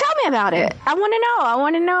mean, tell me about it. I want to know. I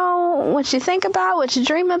want to know what you think about, what you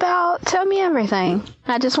dream about. Tell me everything.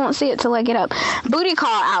 I just won't see it till I get up. Booty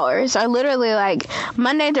call hours are literally like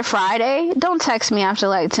Monday to Friday. Don't text me after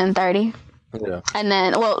like 10:30. Yeah. And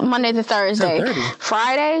then, Monday to Thursday. 10:30.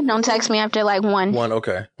 Friday, don't text me after like 1. 1,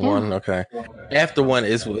 okay. Yeah. 1, okay. After 1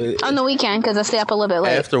 is... on the weekend, because I stay up a little bit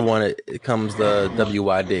late. After 1, it comes the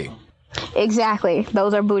WYD. Exactly.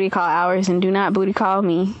 Those are booty call hours, and do not booty call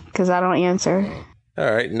me, because I don't answer.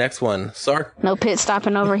 All right, next one. No pit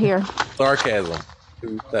stopping over here. Sarcasm.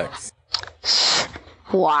 Text.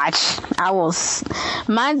 Watch. I will...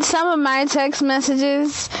 Some of my text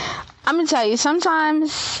messages, I'm going to tell you,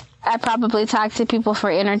 sometimes... I probably talk to people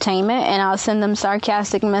for entertainment, and I'll send them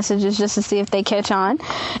sarcastic messages just to see if they catch on.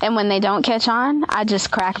 And when they don't catch on, I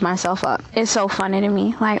just crack myself up. It's so funny to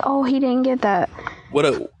me. Like, oh, he didn't get that.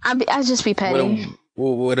 I just be petty.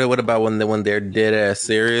 What about when they're dead ass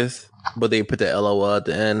serious, but they put the LOL at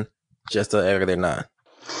the end just to act like they're not?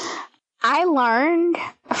 I learned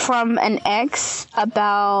from an ex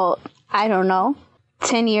about,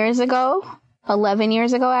 10 years ago. 11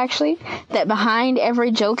 years ago, actually, that behind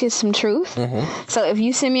every joke is some truth. Mm-hmm. So if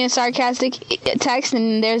you send me a sarcastic text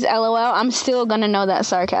and there's LOL, I'm still gonna know that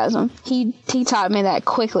sarcasm. He taught me that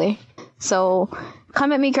quickly. So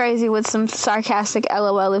come at me crazy with some sarcastic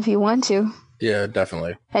LOL if you want to. Yeah,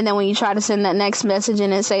 definitely. And then when you try to send that next message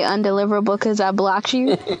and it say undeliverable because I blocked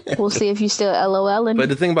you, we'll see if you still LOL. But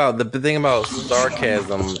the thing about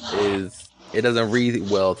sarcasm is it doesn't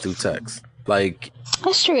read well through text. Like,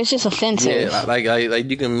 that's true. It's just offensive. Yeah, like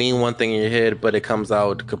you can mean one thing in your head, but it comes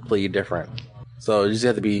out completely different. So you just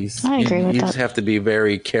have to be. I agree with that. You just have to be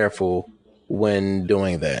very careful when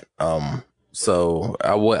doing that. So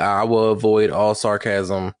I will avoid all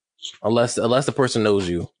sarcasm unless the person knows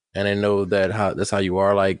you and they know that's how you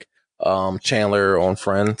are. Like Chandler on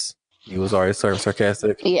Friends, he was always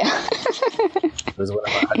sarcastic. Yeah. There's one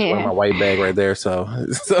of my white bag right there. So.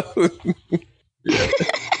 Yeah.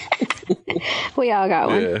 We all got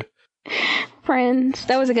one. Yeah. Friends.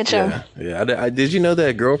 That was a good show. Yeah. Did you know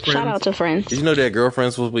that Girlfriends... Shout out to Friends. Did you know that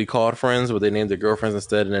Girlfriends was we called Friends, but they named their girlfriends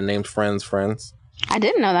instead and then named Friends. I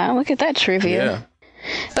didn't know that. Look at that trivia. Yeah.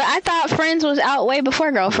 But I thought Friends was out way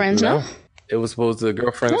before Girlfriends, no? It was supposed to,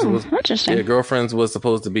 Girlfriends was, interesting. Yeah, Girlfriends was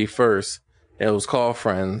supposed to be first. It was called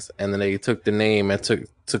Friends, and then they took the name and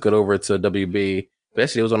took it over to WB.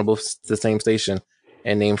 Actually, it was on both the same station,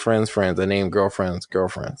 and named Friends. They named Girlfriends.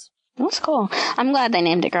 That's cool. I'm glad they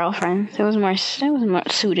named it Girlfriends. It was more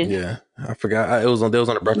suited. Yeah, I forgot. It was on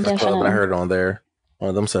the Breakfast Club, and I heard it on there. One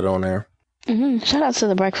of them said it on there. Mm-hmm. Shout out to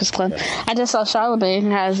the Breakfast Club. Yeah. I just saw Charlamagne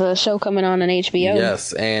has a show coming on HBO.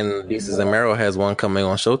 Yes, and Desus and Mero has one coming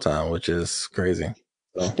on Showtime, which is crazy.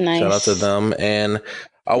 So nice. Shout out to them, and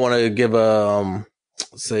I want to give a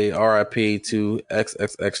say RIP to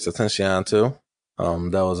XXXTentacion too.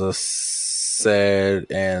 That was a sad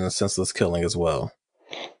and senseless killing as well.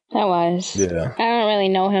 That was. Yeah. I don't really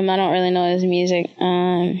know him. I don't really know his music.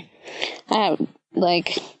 I'm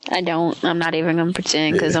not even gonna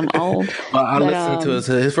pretend because I'm old. I listened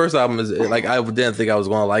to his first album. Is like I didn't think I was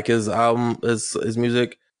gonna like his album, his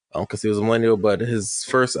music, because he was a millennial. But his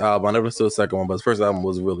first album, I never listened to the second one, but his first album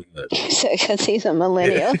was really good. Because he's a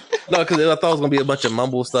millennial. No, because I thought it was gonna be a bunch of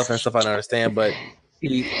mumble stuff and stuff I don't understand. But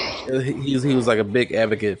he was like a big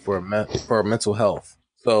advocate for mental health.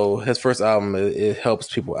 So his first album, it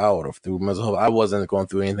helps people out through mental health. I wasn't going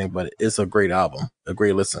through anything, but it's a great album, a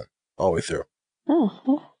great listen all the way through.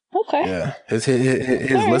 Oh, okay. Yeah, his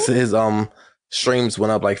listen, his streams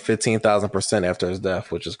went up like 15,000% after his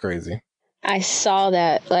death, which is crazy. I saw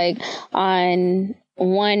that like on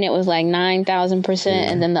one, it was like 9,000%,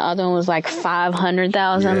 and then the other one was like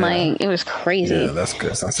 500,000. Yeah. Like it was crazy. Yeah, that's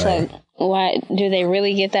good. That's insane. So, why do they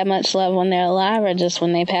really get that much love when they're alive, or just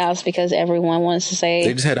when they pass because everyone wants to say?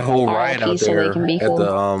 They just had a whole riot out there at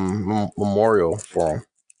the memorial for him.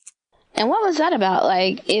 And what was that about?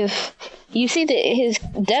 Like, if you see that his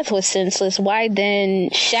death was senseless, why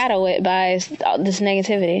then shadow it by this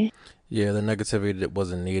negativity? Yeah, the negativity that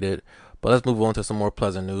wasn't needed. But let's move on to some more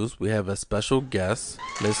pleasant news. We have a special guest,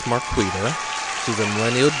 Miss Marquita. She's a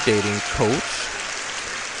millennial dating coach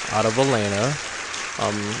out of Atlanta.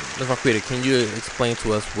 Ms. Marquita, can you explain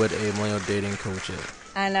to us what a millennial dating coach is?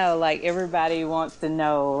 I know, like, everybody wants to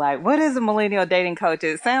know, like, what is a millennial dating coach?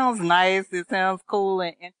 It sounds nice. It sounds cool.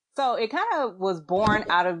 And so it kind of was born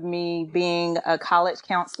out of me being a college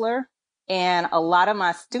counselor. And a lot of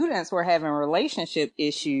my students were having relationship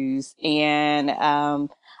issues. And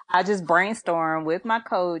I just brainstormed with my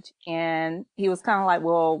coach. And he was kind of like,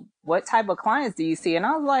 well, what type of clients do you see? And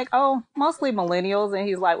I was like, oh, mostly millennials. And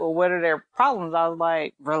he's like, well, what are their problems? I was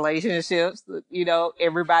like, relationships,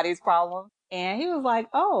 everybody's problems. And he was like,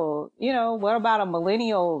 oh, what about a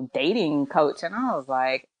millennial dating coach? And I was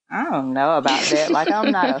like, I don't know about that. Like,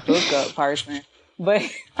 I'm not a hookup person, but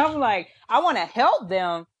I'm like, I want to help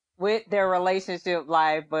them with their relationship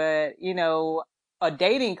life. But, a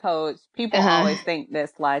dating coach, people always think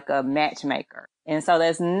that's like a matchmaker. And so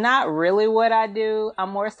that's not really what I do. I'm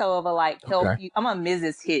more so of a help you. I'm a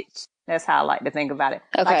Mrs. Hitch. That's how I like to think about it.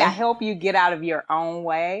 Okay. Like, I help you get out of your own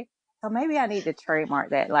way. So maybe I need to trademark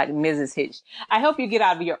that, like Mrs. Hitch. I help you get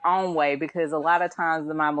out of your own way, because a lot of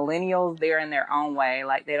times my millennials, they're in their own way.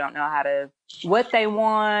 Like, they don't know what they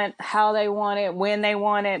want, how they want it, when they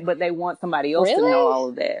want it, but they want somebody else to know all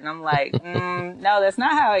of that. And I'm like, no, that's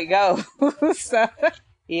not how it goes. So,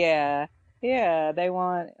 yeah, they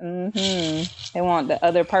want the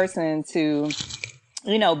other person to,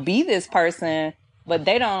 be this person, but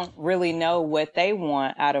they don't really know what they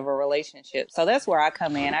want out of a relationship. So that's where I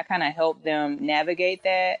come in. I kind of help them navigate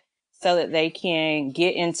that so that they can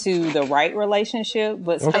get into the right relationship.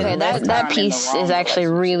 But that piece is actually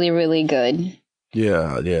really, really good.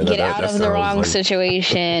 Yeah. Get out of the wrong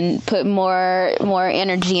situation, put more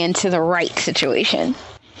energy into the right situation.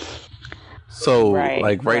 So,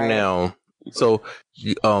 right now, so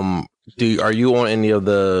are you on any of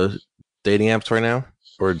the dating apps right now?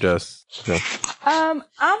 Or just I'm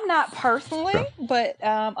not personally, but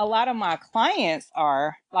a lot of my clients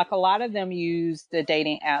are. Like, a lot of them use the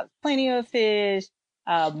dating apps, Plenty of Fish,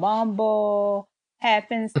 Bumble,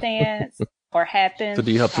 Happenstance, or Happen. So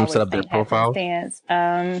do you help them set up their profile?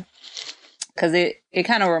 Because it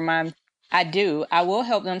kind of reminds. I do. I will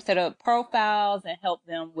help them set up profiles and help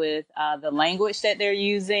them with the language that they're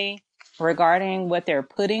using regarding what they're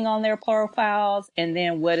putting on their profiles, and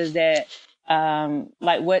then what is that.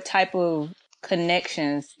 What type of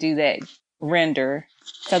connections do that render?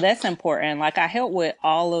 So that's important. Like, I help with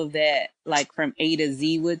all of that, like from A to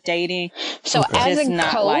Z with dating. So as a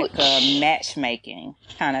not coach, like a matchmaking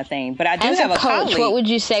kind of thing. But I do have a coach. colleague. What would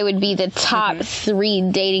you say would be the top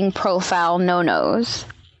 3 dating profile no-nos?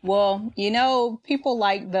 Well, people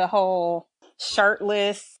like the whole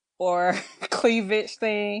shirtless or cleavage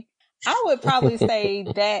thing. I would probably say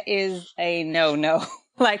that is a no.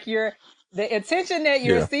 Like the attention that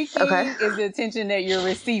you're seeking is the attention that you're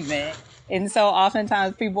receiving. And so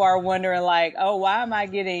oftentimes people are wondering like, oh, why am I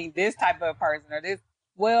getting this type of person or this?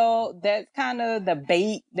 Well, that's kind of the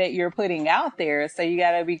bait that you're putting out there. So you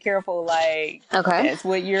got to be careful. like, that's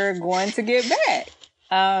what you're going to get back.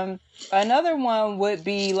 Another one would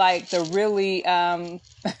be like the really,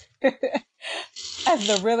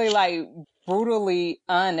 like brutally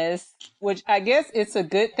honest, which I guess it's a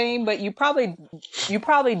good thing, but you probably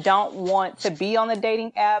don't want to be on the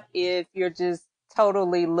dating app if you're just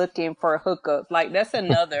totally looking for hookups. Like that's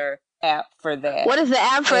another app for that. What is the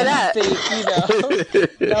app for that?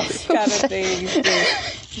 Those kind of things.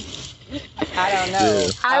 I don't know.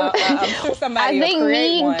 I'm sure somebody. I think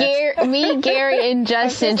me, Gary, and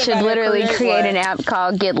Justin should literally create an app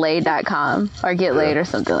called GetLaid.com or GetLaid or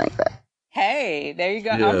something like that. Hey, there you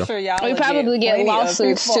go. Yeah. I'm sure y'all. We probably get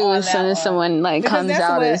lawsuits too as soon as someone like comes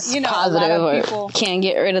out as positive or can't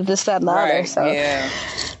get rid of this, that, and the other. So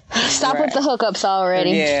stop with the hookups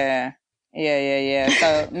already. Yeah.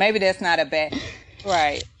 So maybe that's not a bad.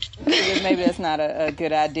 Right. Maybe that's not a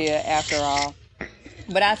good idea after all.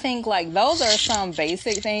 But I think like those are some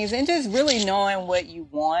basic things, and just really knowing what you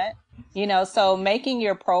want. So making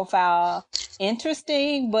your profile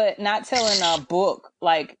interesting, but not telling a book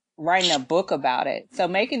like. Writing a book about it. So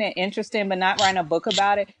making it interesting, but not writing a book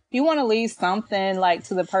about it. You want to leave something like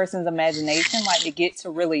to the person's imagination, like to get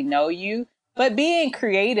to really know you. But being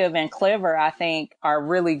creative and clever, I think, are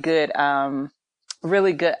really good options.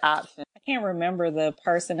 I can't remember the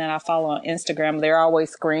person that I follow on Instagram. They're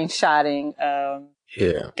always screenshotting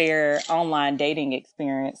their online dating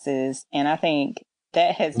experiences. And I think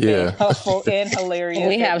that has been helpful and hilarious.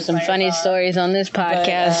 We have some funny stories on this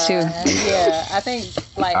podcast too. Yeah, I think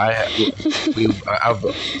like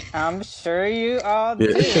I'm sure you all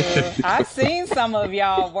do. I've seen some of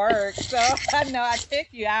y'all work, so I know I check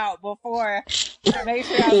you out before to make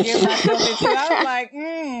sure I get myself into. I was like,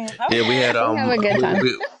 okay. Yeah, we had have a good time.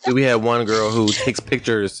 We had one girl who takes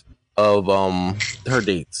pictures of her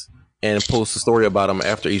dates and posts a story about them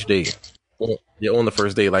after each date. Yeah, on the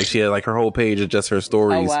first date, like she had like her whole page of just her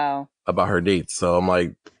stories about her dates. So I'm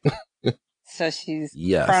like, so she's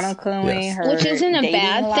chronicling her, which isn't a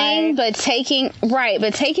bad thing, but taking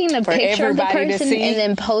the picture of the person and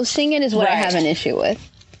then posting it is what I have an issue with.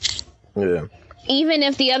 Yeah, even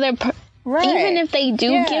if the other. Even if they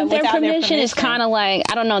do give their permission, it's kind of like,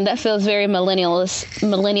 I don't know, that feels very millennial-esque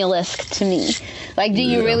to me. Like, do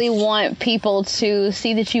you really want people to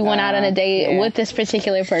see that you went out on a date with this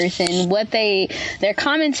particular person, their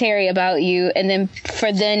commentary about you, and then for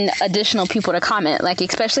additional people to comment, like,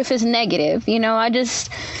 especially if it's negative,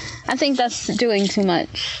 I think that's doing too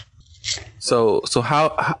much. So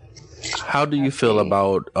how do you feel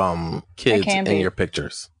about kids in your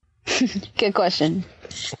pictures? Good question.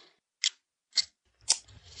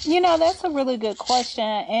 That's a really good question.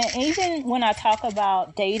 And even when I talk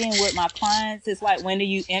about dating with my clients, it's like, when do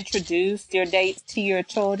you introduce your dates to your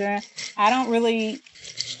children? I don't really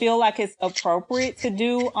feel like it's appropriate to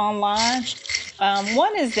do online.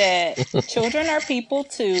 One is that children are people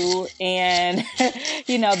too, and,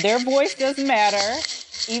 their voice does matter,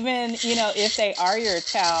 even, if they are your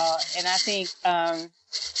child. And I think,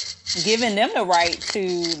 giving them the right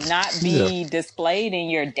to not be displayed in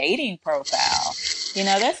your dating profile.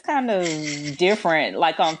 That's kind of different.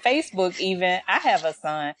 Like on Facebook, even, I have a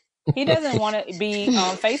son. He doesn't want to be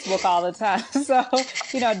on Facebook all the time. So,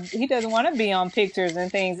 he doesn't want to be on pictures and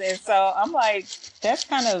things. And so I'm like, that's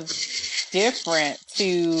kind of different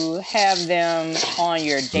to have them on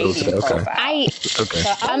your dating profile.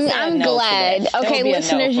 I'm glad. Okay,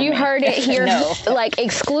 listeners, you heard it here, like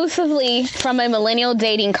exclusively from a millennial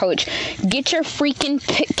dating coach. Get your freaking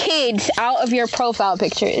kids out of your profile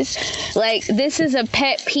pictures. Like, this is a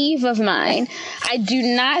pet peeve of mine. I do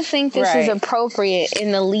not think this is appropriate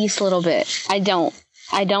in the least little bit. I don't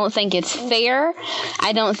think it's fair.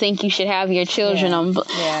 I don't think you should have your children on.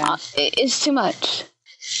 It's too much.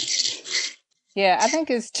 Yeah, I think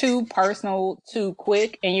it's too personal, too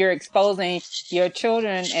quick, and you're exposing your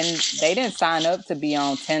children, and they didn't sign up to be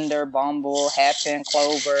on Tinder, Bumble, Happen,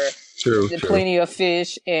 Clover, Plenty of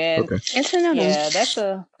Fish, and it's a no-no. Yeah, that's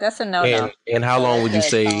a no-no. And how long would you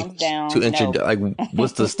say to introduce? Like,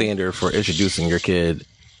 what's the standard for introducing your kid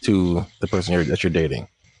to the person that you're dating?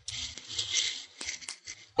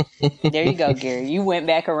 There you go, Gary. You went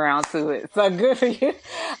back around to it. So good for you.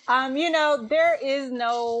 There is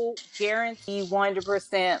no guarantee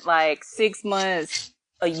 100% like 6 months,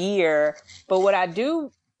 a year. But what I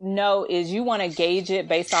do know is you want to gauge it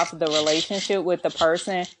based off of the relationship with the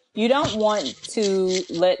person. you don't want to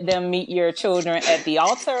let them meet your children at the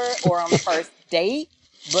altar or on the first date,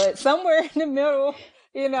 but somewhere in the middle,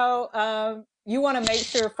 you know, you want to make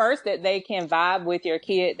sure first that they can vibe with your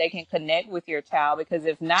kid, they can connect with your child, because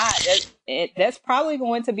if not, that's probably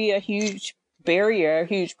going to be a huge barrier, a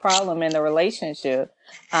huge problem in the relationship,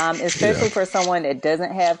 especially for someone that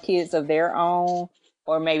doesn't have kids of their own,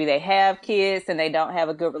 or maybe they have kids and they don't have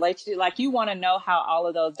a good relationship. Like, you want to know how all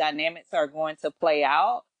of those dynamics are going to play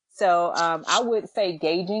out. So I would say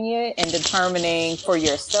gauging it and determining for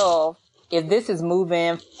yourself if this is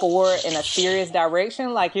moving forward in a serious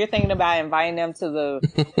direction, like you're thinking about inviting them to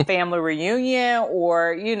the family reunion,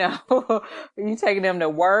 or, you know, you taking them to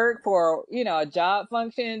work for, you know, a job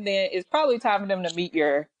function, then it's probably time for them to meet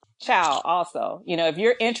your child also. You know, if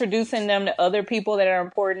you're introducing them to other people that are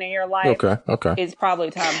important in your life, okay, it's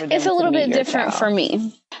probably time for them It's a little to meet bit your different child. for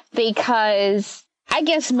me, because I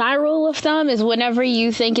guess my rule of thumb is whenever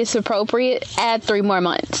you think it's appropriate, add 3 more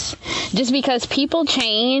months. Just because people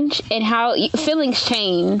change and how feelings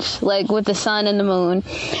change, like with the sun and the moon.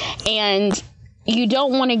 And you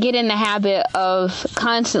don't want to get in the habit of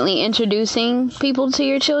constantly introducing people to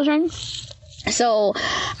your children. So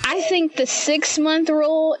I think the 6-month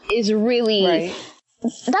rule is really,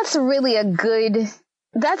 that's a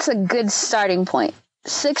good starting point.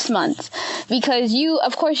 6 months, because you,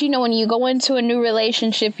 of course, you know, when you go into a new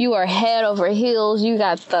relationship, you are head over heels. You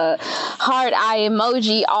got the heart eye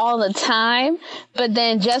emoji all the time. But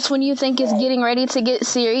then just when you think it's getting ready to get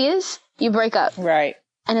serious, you break up. Right.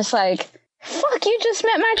 And it's like, fuck, you just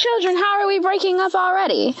met my children. How are we breaking up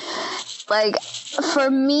already? Like, for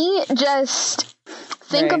me, just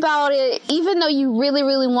think about it. Even though you really,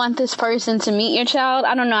 really want this person to meet your child,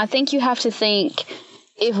 I don't know. I think you have to think,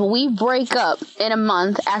 if we break up in a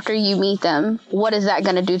month after you meet them, what is that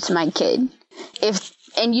going to do to my kid?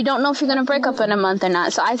 And you don't know if you're going to break up in a month or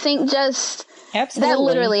not. So I think just that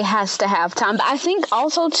literally has to have time. But I think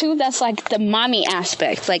also, too, that's like the mommy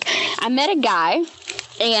aspect. Like, I met a guy,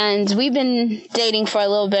 and we've been dating for a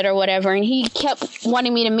little bit or whatever, and he kept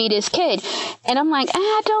wanting me to meet his kid. And I'm like,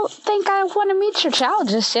 I don't think I want to meet your child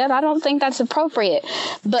just yet. I don't think that's appropriate.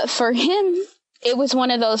 But for him, it was one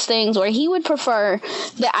of those things where he would prefer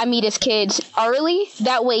that I meet his kids early.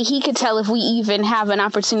 That way he could tell if we even have an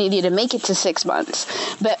opportunity to make it to 6 months.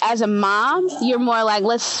 But as a mom, you're more like,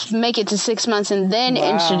 let's make it to 6 months and then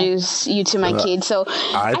introduce you to my kid. So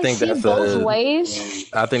I think that's both ways.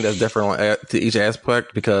 I think that's different to each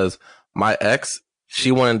aspect, because my ex,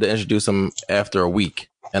 she wanted to introduce him after a week,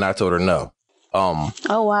 and I told her no. Oh,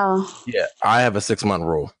 wow. Yeah, I have a 6-month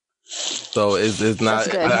rule. So it's not,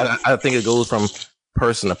 I think it goes from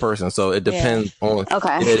person to person. So it depends on,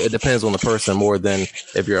 it depends on the person more than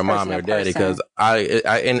if you're a mom or a daddy. Because I feel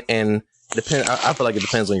like it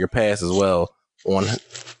depends on your past as well. On,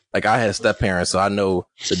 like, I had step parents, so I know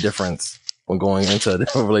the difference when going into a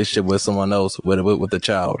different relationship with someone else with the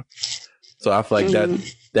child. So I feel like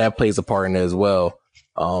that plays a part in it as well.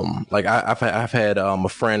 Like I've had a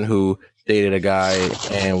friend who dated a guy,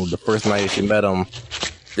 and the first night she met him,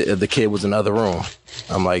 the kid was in the other room.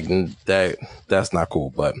 I'm like, that's not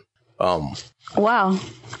cool. But wow.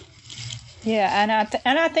 Yeah,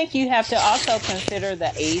 and I think you have to also consider the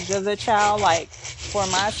age of the child. Like, for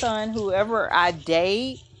my son, whoever I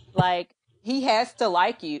date, like, he has to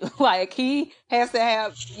like you. Like, he has to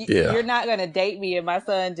have. You're not gonna date me and my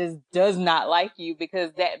son just does not like you,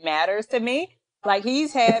 because that matters to me. Like,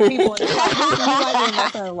 he's had people in the past, my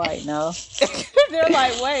son like, no. They're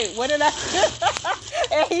like, wait, what did I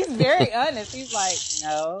do? And he's very honest. He's like,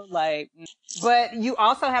 no, like, but you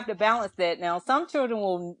also have to balance that. Now, some children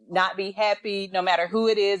will not be happy no matter who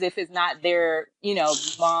it is, if it's not their, you know,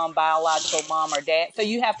 biological mom or dad. So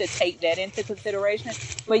you have to take that into consideration.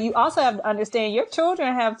 But you also have to understand your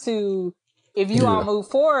children have to, if you all move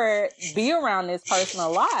forward, be around this person a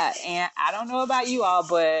lot. And I don't know about you all,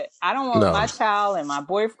 but I don't want my child and my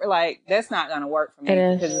boyfriend, like, that's not going to work for me,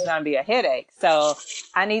 because it's going to be a headache. So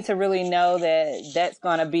I need to really know that that's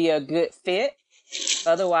going to be a good fit.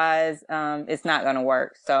 Otherwise, it's not going to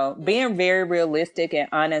work. So being very realistic and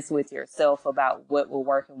honest with yourself about what will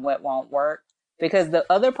work and what won't work. Because the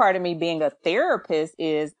other part of me being a therapist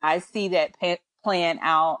is I see that playing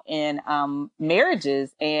out in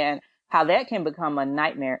marriages, and how that can become a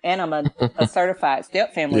nightmare. And I'm a certified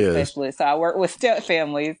step family specialist. So I work with step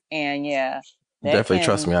families, and definitely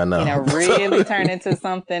trust me, I know. You know, really turn into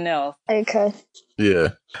something else. Okay. Yeah.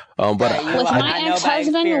 But with my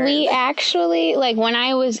ex-husband, we actually, like, when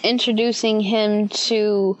I was introducing him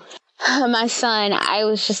to my son, I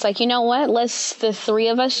was just like, you know what? Let's the three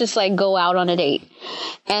of us just like go out on a date.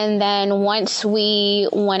 And then once we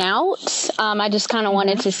went out, I just kind of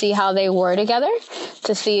wanted to see how they were together,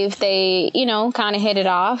 to see if they, you know, kind of hit it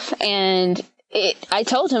off. And I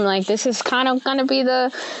told him, like, this is kind of going to be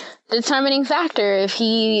the determining factor. If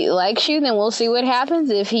he likes you, then we'll see what happens.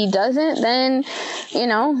 If he doesn't, then, you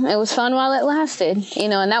know, it was fun while it lasted, you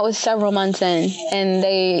know, and that was several months in, and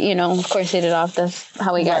they, you know, of course hit it off. That's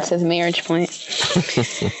how we got to the marriage point.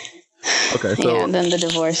 Okay, so yeah, then the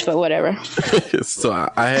divorce, but whatever. So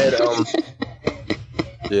I had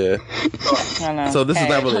yeah. So this is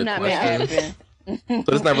not really a question. So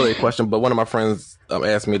this is not really a question, but one of my friends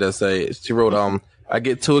asked me to say, she wrote, I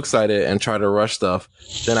get too excited and try to rush stuff,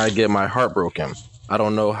 then I get my heart broken. I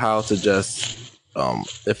don't know how to just,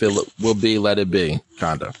 if it will be, let it be,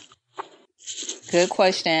 kinda. Good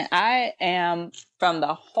question. I am from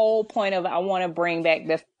the whole point of I want to bring back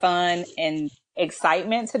the fun and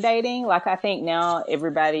excitement to dating. Like, I think now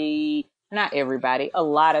not everybody, a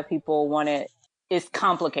lot of people want it, it's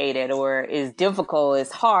complicated or is difficult,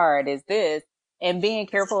 it's hard, is this. And being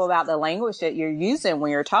careful about the language that you're using when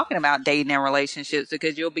you're talking about dating and relationships,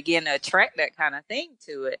 because you'll begin to attract that kind of thing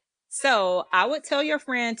to it. So I would tell your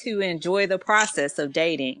friend to enjoy the process of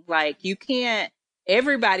dating. Like, you can't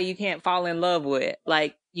fall in love with.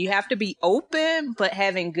 Like, you have to be open, but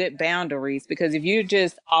having good boundaries, because if you're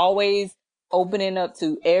just always opening up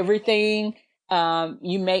to everything,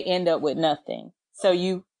 you may end up with nothing. So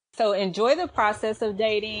enjoy the process of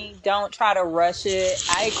dating. Don't try to rush it.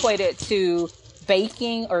 I equate it to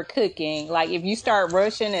baking or cooking. Like, if you start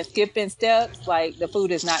rushing and skipping steps, like, the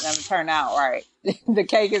food is not going to turn out right. The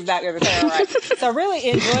cake is not going to turn out right. So really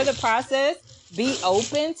enjoy the process. Be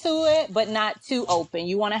open to it, but not too open.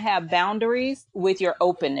 You want to have boundaries with your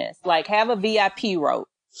openness. Like, have a VIP rope.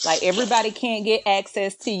 Like, everybody can't get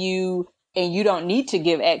access to you, and you don't need to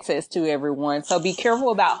give access to everyone. So be careful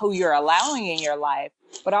about who you're allowing in your life.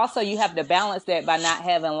 But also, you have to balance that by not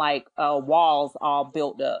having like walls all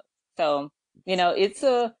built up. So, you know, it's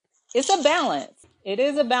a balance. It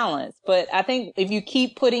is a balance. But I think if you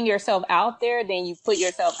keep putting yourself out there, then you put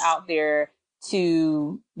yourself out there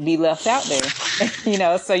to be left out there. You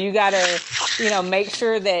know, so you gotta, you know, make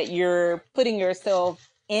sure that you're putting yourself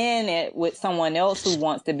in it with someone else who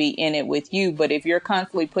wants to be in it with you. But if you're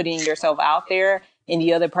constantly putting yourself out there and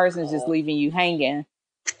the other person's just leaving you hanging.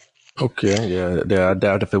 Okay, yeah, I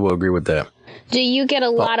doubt if it will agree with that. Do you get a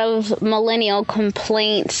lot of millennial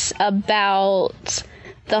complaints about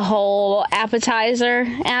the whole appetizer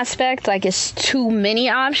aspect? Like, it's too many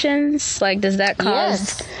options? Like, does that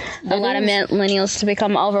cause a lot of millennials to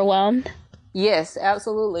become overwhelmed? Yes,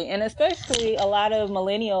 absolutely. And especially a lot of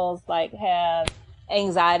millennials like have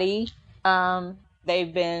anxiety.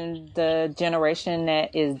 They've been the generation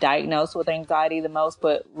that is diagnosed with anxiety the most,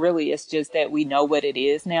 but really it's just that we know what it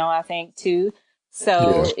is now, I think, too.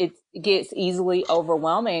 So it gets easily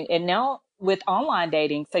overwhelming. And now with online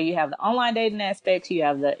dating, so you have the online dating aspect, you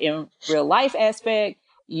have the in real life aspect,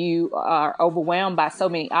 you are overwhelmed by so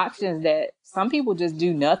many options that some people just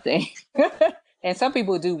do nothing. And some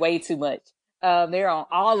people do way too much. They're on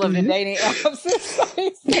all of the dating apps.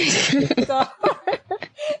 So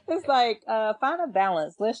it's like, find a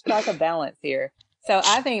balance. Let's strike a balance here. So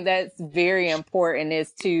I think that's very important,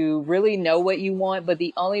 is to really know what you want. But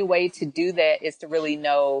the only way to do that is to really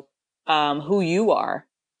know who you are.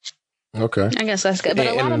 Okay. I guess that's good. But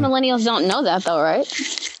a lot of millennials don't know that, though,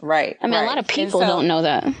 right? Right. I mean, a lot of people don't know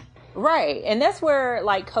that. Right. And that's where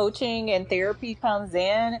like coaching and therapy comes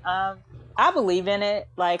in. I believe in it.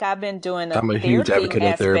 Like, I've been doing I'm a huge advocate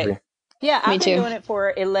of therapy. Yeah, I've been doing it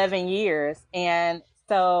for 11 years. And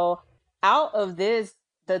so out of this,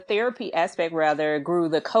 the therapy aspect rather grew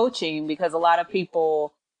the coaching, because a lot of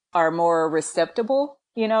people are more receptive,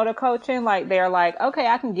 you know, to coaching. Like, they're like, okay,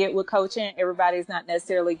 I can get with coaching. Everybody's not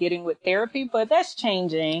necessarily getting with therapy, but that's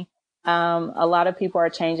changing. A lot of people are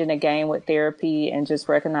changing the game with therapy and just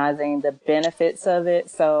recognizing the benefits of it.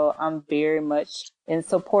 So I'm very much in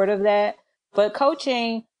support of that. But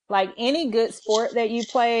coaching, like any good sport that you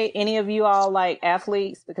play, any of you all like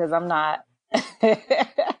athletes, because I'm not.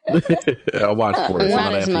 I watch sports.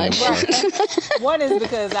 Not as much. One is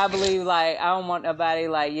because I believe, like, I don't want nobody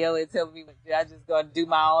like yelling, telling me I just gonna do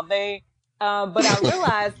my own thing. But I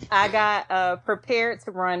realized I got prepared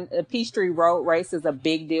to run a Peachtree Road Race. Is a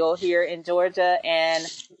big deal here in Georgia. And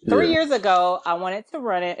 3 years ago, I wanted to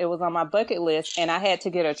run it. It was on my bucket list, and I had to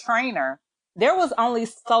get a trainer. There was only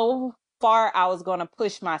so far I was going to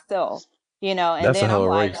push myself, you know. And that's then a whole I'm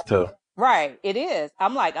like, race too. Right, it is.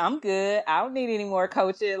 I'm like, I'm good. I don't need any more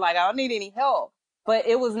coaching. Like, I don't need any help. But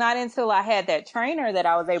it was not until I had that trainer that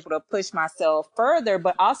I was able to push myself further,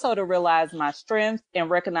 but also to realize my strengths and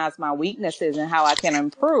recognize my weaknesses and how I can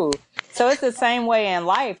improve. So it's the same way in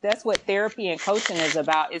life. That's what therapy and coaching is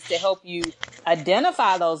about, is to help you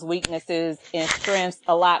identify those weaknesses and strengths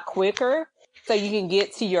a lot quicker so you can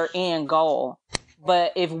get to your end goal.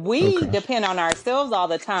 But if we depend on ourselves all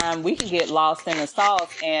the time, we can get lost in the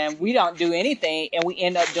sauce and we don't do anything and we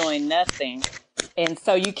end up doing nothing. And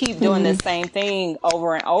so you keep doing the same thing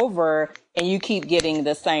over and over and you keep getting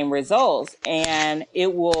the same results. And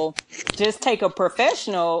it will just take a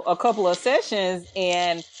professional, a couple of sessions,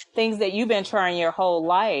 and things that you've been trying your whole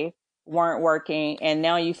life weren't working. And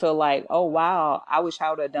now you feel like, oh, wow, I wish I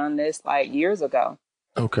would have done this like years ago.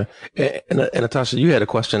 Okay. And Natasha, you had a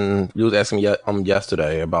question you was asking me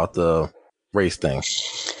yesterday about the race thing.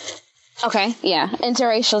 Okay, yeah,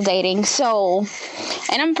 interracial dating. So,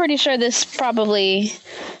 and I'm pretty sure this probably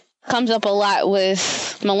comes up a lot with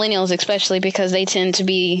millennials, especially because they tend to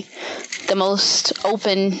be the most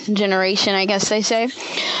open generation, I guess they say.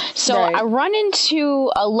 So right. I run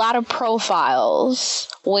into a lot of profiles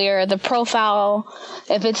where the profile,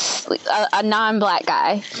 if it's a non-black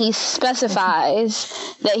guy, he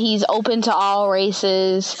specifies that he's open to all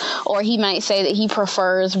races, or he might say that he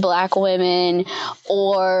prefers black women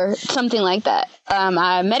or something like that.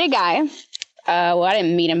 I met a guy. Well, I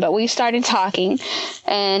didn't meet him, but we started talking,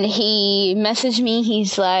 and he messaged me.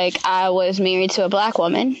 He's like, I was married to a black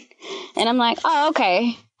woman. And I'm like, oh,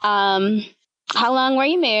 okay. How long were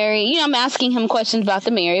you married? You know, I'm asking him questions about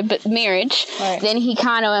the marriage. Right. Then he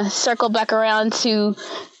kind of circled back around to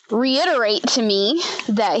reiterate to me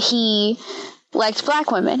that he liked black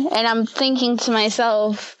women. And I'm thinking to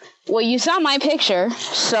myself, well, you saw my picture,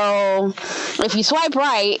 so if you swipe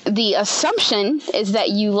right, the assumption is that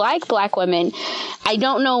you like black women. I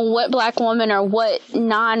don't know what black woman or what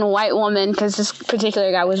non-white woman, because this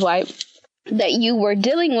particular guy was white, that you were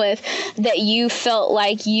dealing with, that you felt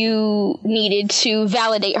like you needed to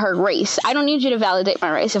validate her race. I don't need you to validate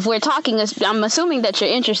my race. If we're talking, I'm assuming that you're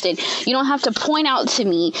interested. You don't have to point out to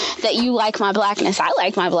me that you like my blackness. I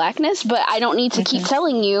like my blackness, but I don't need to keep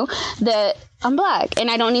telling you that I'm black.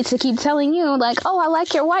 And I don't need to keep telling you, like, oh, I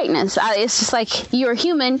like your whiteness. It's just like, you're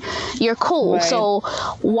human, you're cool. Right. So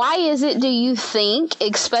why is it, do you think,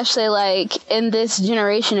 especially like in this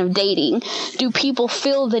generation of dating, do people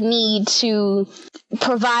feel the need to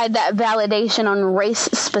provide that validation on race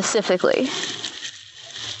specifically?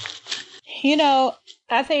 You know,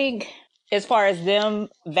 I think as far as them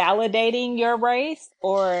validating your race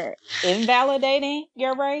or invalidating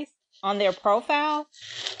your race on their profile,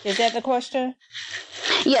 is that the question?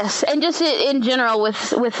 Yes, and just in general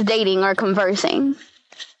with dating or conversing.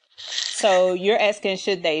 So you're asking,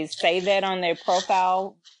 should they say that on their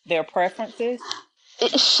profile, their preferences?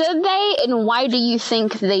 Should they, and why do you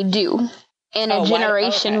think they do? In a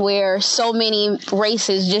generation where so many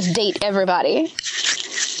races just date everybody.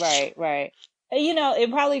 Right. You know, it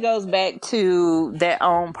probably goes back to their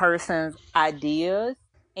own person's ideas.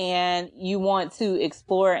 And you want to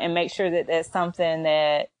explore and make sure that that's something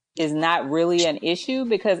that is not really an issue,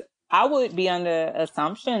 because I would be under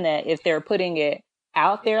assumption that if they're putting it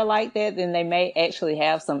out there like that, then they may actually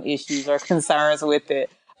have some issues or concerns with it.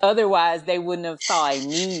 Otherwise, they wouldn't have saw a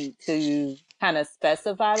need to kind of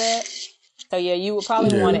specify that. So yeah, you would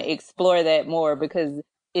probably want to explore that more, because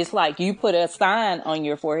it's like you put a sign on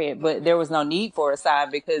your forehead, but there was no need for a sign,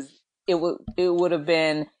 because it would have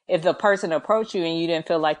been, if the person approached you and you didn't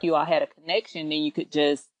feel like you all had a connection, then you could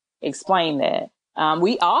just explain that.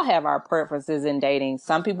 We all have our preferences in dating.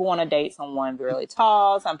 Some people want to date someone really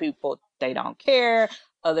tall. Some people, they don't care.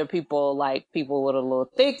 Other people like people with a little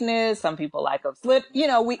thickness. Some people like a slip. You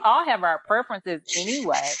know, we all have our preferences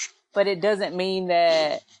anyway, but it doesn't mean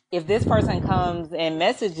that if this person comes and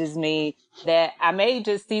messages me, that I may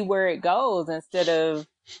just see where it goes instead of,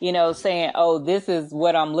 you know, saying, oh, this is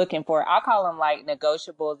what I'm looking for. I call them like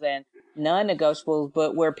negotiables and non-negotiables,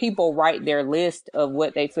 but where people write their list of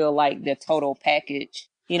what they feel like the total package,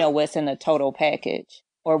 you know, what's in the total package,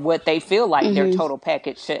 or what they feel like their total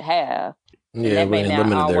package should have. Yeah, that may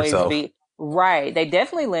not always be right. They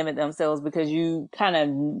definitely limit themselves, because you kind of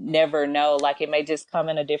never know. Like, it may just come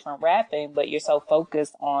in a different wrapping, but you're so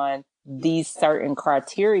focused on these certain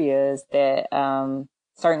criteria that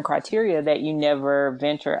you never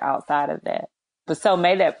venture outside of that. But so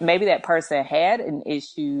maybe that person had an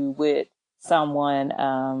issue with someone,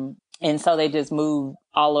 and so they just moved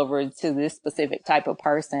all over to this specific type of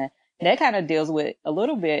person. That kind of deals with a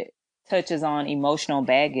little bit, touches on emotional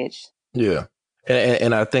baggage. Yeah.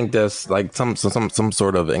 And I think that's like some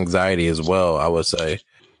sort of anxiety as well, I would say,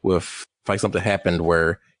 with like something happened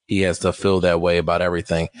where he has to feel that way about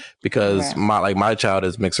everything, because my child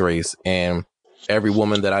is mixed race, and every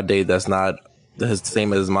woman that I date that's not the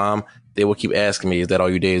same as his mom, they will keep asking me, is that all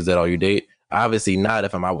you date? Is that all you date? Obviously not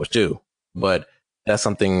if I'm out with you, but that's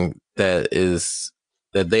something that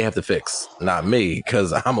they have to fix, not me,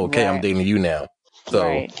 because I'm okay. I'm dating you now. So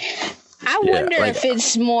I wonder if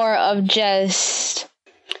it's more of just,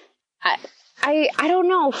 I don't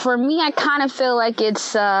know. For me, I kind of feel like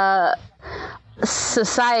it's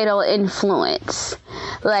societal influence.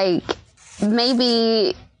 Like,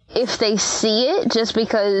 maybe if they see it just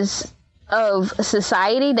because of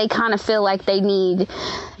society, they kind of feel like they need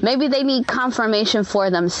confirmation for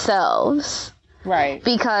themselves. Right.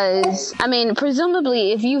 Because, I mean,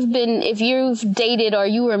 presumably if you've dated or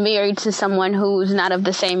you were married to someone who's not of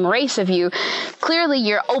the same race of you, clearly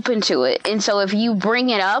you're open to it. And so if you bring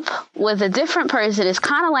it up with a different person, it's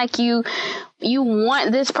kind of like you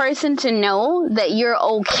want this person to know that you're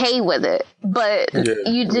okay with it. But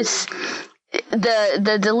you just...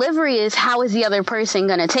 The delivery is, how is the other person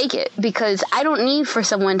going to take it? Because I don't need for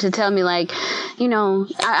someone to tell me, like, you know,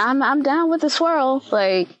 I'm down with the swirl.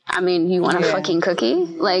 Like, I mean, you want a fucking cookie?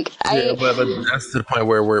 Like, but that's to the point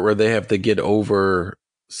where they have to get over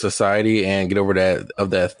society and get over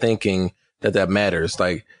that thinking that matters.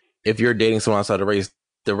 Like, if you're dating someone outside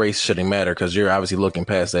the race shouldn't matter, because you're obviously looking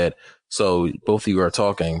past that. So both of you are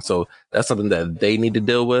talking. So that's something that they need to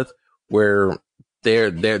deal with, where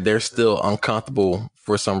they're still uncomfortable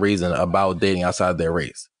for some reason about dating outside their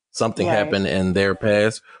race. Something happened in their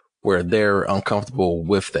past where they're uncomfortable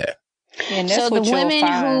with that. And that's so what the women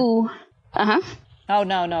who, Oh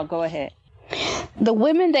no, go ahead. The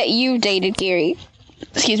women that you dated, Gary,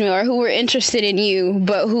 or who were interested in you,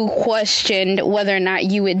 but who questioned whether or not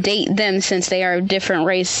you would date them since they are a different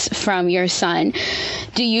race from your son.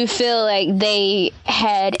 Do you feel like they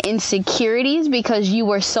had insecurities because you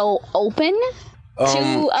were so open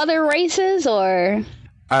to other races, or?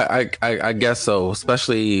 I guess so,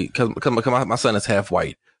 especially because my son is half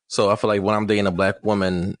white. So I feel like when I'm dating a black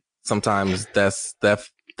woman, sometimes that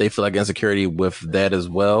they feel like insecurity with that as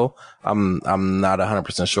well. I'm not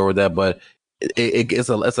 100% sure with that, but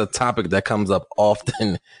it's a topic that comes up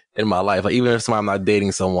often in my life. Like, even if I'm not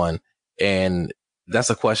dating someone, and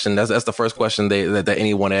that's a question. That's the first question that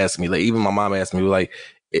anyone asks me. Like, even my mom asked me, like,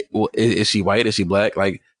 is she white? Is she black?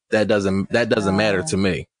 Like, that doesn't matter to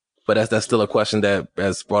me. But that's still a question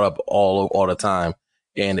that's brought up all the time.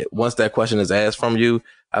 And once that question is asked from you,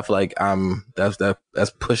 I feel like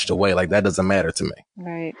that's pushed away. Like, that doesn't matter to me.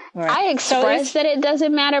 Right. I express that it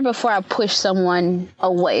doesn't matter before I push someone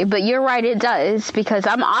away. But you're right, it does, because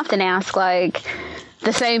I'm often asked, like,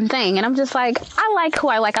 the same thing. And I'm just like, I like who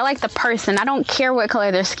I like. I like the person. I don't care what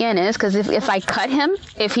color their skin is, because if I cut him,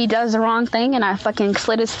 if he does the wrong thing and I fucking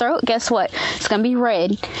slit his throat, guess what? It's going to be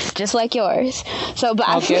red, just like yours. So, but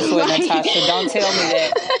guess what, Natasha? Don't tell me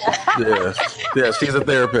that. Yeah, she's a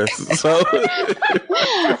therapist. So this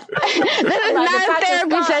is not a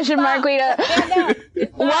therapy session, Marquita.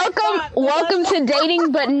 Welcome to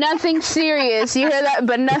dating, but nothing serious. You hear that?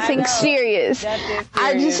 But nothing serious.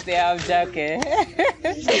 I'm joking.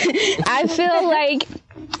 I feel like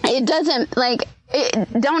it doesn't, like,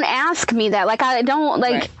 don't ask me that. Like, I don't,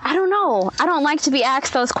 like, I don't know. I don't like to be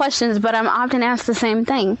asked those questions, but I'm often asked the same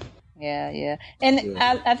thing. Yeah. And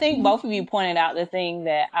I think both of you pointed out the thing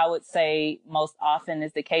that I would say most often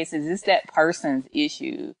is the case is it's that person's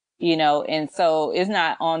issue, you know, and so it's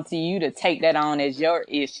not on to you to take that on as your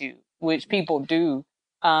issue, which people do.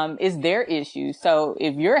 It's their issue. So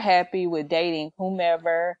if you're happy with dating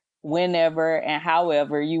whomever, whenever, and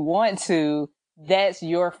however you want to, that's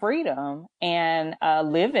your freedom, and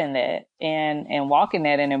live in that and walk in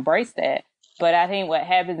that and embrace that. But I think what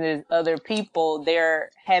happens is other people,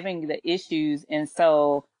 they're having the issues, and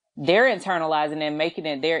so they're internalizing and making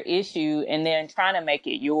it their issue and then trying to make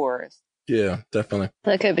it yours. Yeah, definitely.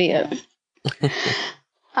 That could be it.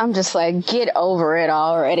 I'm just like, get over it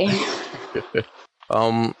already.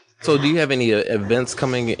 So do you have any events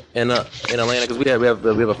coming in Atlanta? Because we have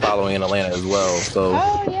a following in Atlanta as well. So.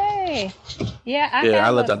 Oh, yay. Yeah,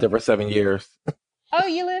 I lived out there for 7 years. Oh,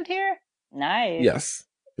 you lived here? Nice. Yes.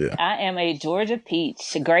 Yeah. I am a Georgia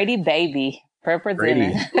peach, a Grady baby,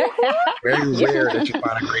 representing. Very rare that you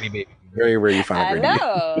find a Grady baby. Very rare you find a Grady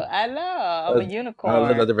baby. I know. I'm a unicorn. I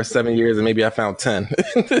lived out there for 7 years, and maybe I found 10.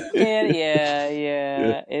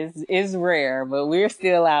 Yeah. It's rare, but we're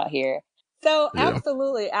still out here. So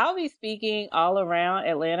absolutely, I'll be speaking all around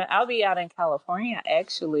Atlanta. I'll be out in California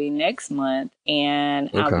actually next month, and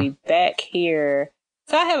I'll be back here.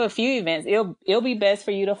 So I have a few events. It'll be best for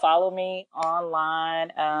you to follow me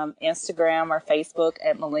online, Instagram or Facebook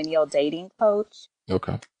at Millennial Dating Coach.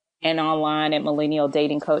 Okay. and online at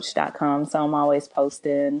millennialdatingcoach.com. So I'm always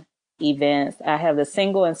posting events. I have the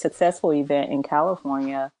Single and Successful event in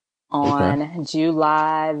California on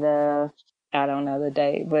July I don't know the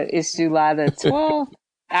date, but it's July the 12th.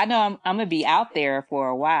 I know I'm going to be out there for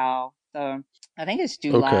a while. So I think it's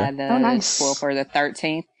July the 12th or the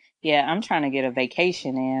 13th. Yeah, I'm trying to get a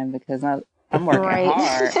vacation in because I'm working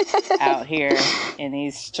hard out here in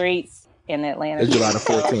these streets in Atlanta. It's July the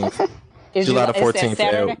 14th. It's July the 14th.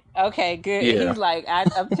 Saturday? Okay, good. Yeah. He's like,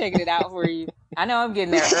 I'm checking it out for you. I know I'm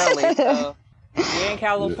getting there early, so if you're in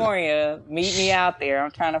California, meet me out there.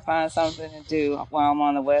 I'm trying to find something to do while I'm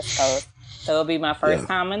on the West Coast. So it'll be my first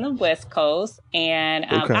time in the West Coast, and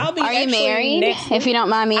I'll be. Are you married? If you don't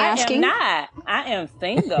mind me asking. I am not. I am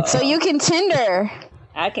single. So you can Tinder.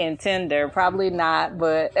 I can Tinder. Probably not,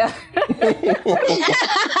 but probably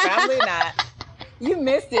not. You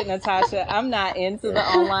missed it, Natasha. I'm not into the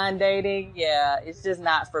online dating. Yeah, it's just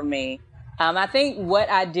not for me. I think what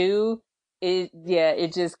I do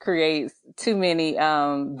it just creates too many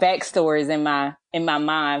backstories in my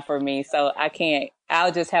mind for me. So I can't.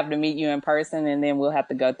 I'll just have to meet you in person, and then we'll have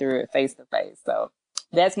to go through it face to face. So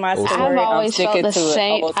that's my story. I've always felt the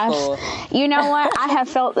same. You know what? I have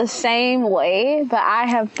felt the same way, but I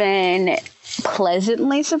have been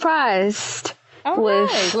pleasantly surprised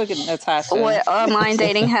with Look at Natasha. What online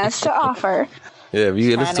dating has to offer. Yeah, if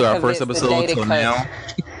you listen to our first episode until now.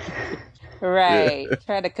 Right. Yeah.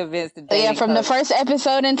 Try to convince the dating from the first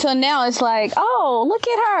episode until now, it's like, oh, look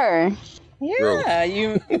at her. Yeah,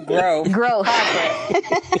 you growth. Progress.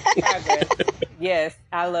 Yes,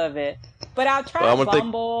 I love it. But I'll try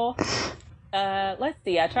Bumble. Let's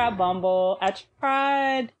see. I tried Bumble. I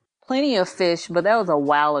tried Plenty of Fish, but that was a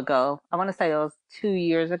while ago. I want to say it was 2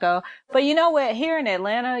 years ago. But you know what? Here in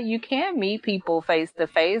Atlanta, you can meet people face to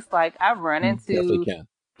face. Like I've run into. Definitely can.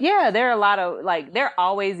 Yeah, there are a lot of there are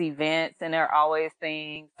always events and there are always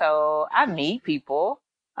things. So I meet people.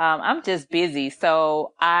 I'm just busy.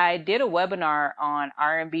 So I did a webinar on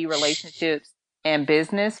R&B relationships and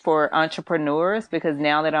business for entrepreneurs because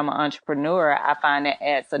now that I'm an entrepreneur, I find that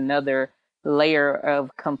adds another layer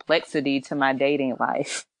of complexity to my dating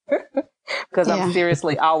life because I'm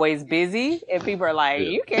seriously always busy. And people are like,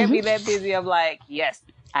 you can't be that busy. I'm like, yes,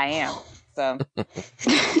 I am. So,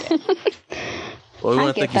 Well, we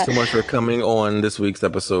want to thank you so much for coming on this week's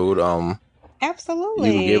episode.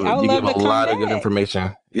 Absolutely. You gave a lot of good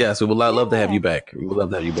information. Yes, we would love to have you back. We would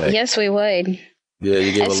love to have you back. Yes, we would. Yeah,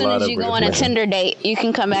 you gave as a lot of As soon as you go on a Tinder date, you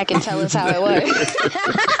can come back and tell us how it was.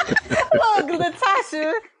 Look,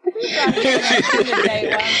 Natasha.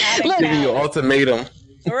 Giving you an ultimatum.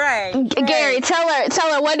 Right. Gary, tell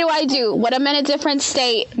her, what do I do? When I'm in a different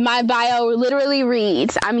state, my bio literally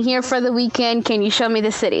reads, I'm here for the weekend. Can you show me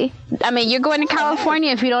the city? I mean, you're going to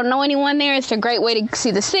California. If you don't know anyone there, it's a great way to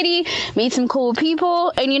see the city, meet some cool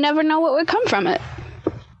people, and you never know what would come from it.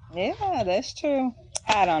 Yeah, that's true.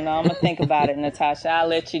 I don't know. I'm going to think about it, Natasha. I'll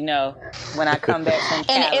let you know when I come back from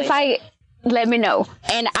Cali. And let me know.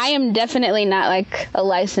 And I am definitely not like a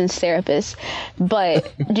licensed therapist,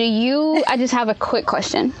 but I just have a quick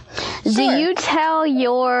question. Sure. Do you tell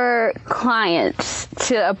your clients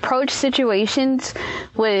to approach situations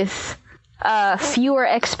with fewer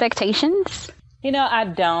expectations? You know, I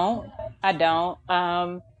don't.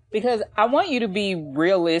 Because I want you to be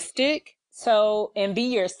realistic. And be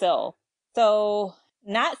yourself. So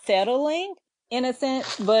not settling in a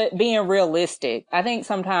sense, but being realistic. I think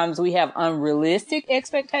sometimes we have unrealistic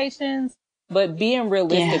expectations, but being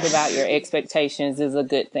realistic about your expectations is a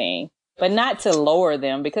good thing, but not to lower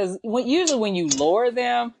them because usually when you lower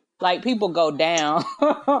them, like people go down,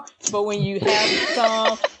 but when you have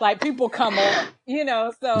some, like people come up,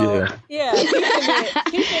 so keeping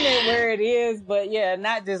it where it is, but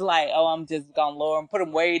not just like, oh, I'm just going to lower them, put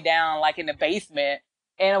them way down, like in the basement.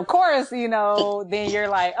 And of course, then you're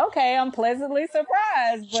like, okay, I'm pleasantly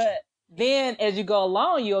surprised. But then as you go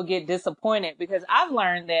along, you'll get disappointed because I've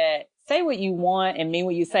learned that say what you want and mean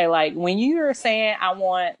what you say. Like when you're saying, I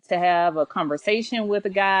want to have a conversation with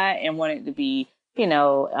a guy and want it to be,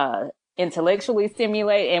 intellectually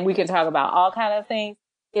stimulate and we can talk about all kind of things.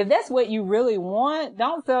 If that's what you really want,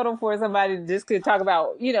 don't settle for somebody to just could talk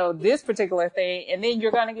about, this particular thing. And then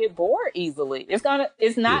you're going to get bored easily. It's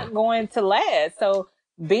not going to last. So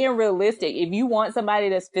being realistic, if you want somebody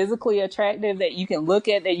that's physically attractive that you can look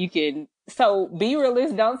at, so be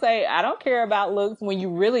realistic. Don't say, I don't care about looks when you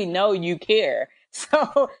really know you care.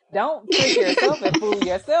 So don't trick yourself and fool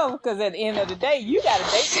yourself because at the end of the day, you got to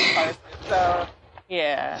date this person. So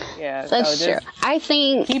yeah. That's true. I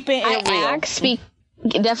think keeping it real.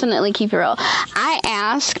 Definitely keep it real. I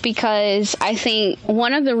ask because I think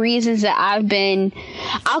one of the reasons that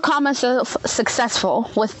I'll call myself successful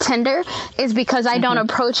with Tinder is because I don't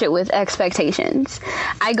approach it with expectations.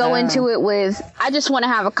 I go into it with, I just want to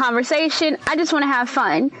have a conversation. I just want to have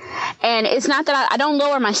fun. And it's not that I don't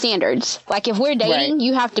lower my standards. Like if we're dating,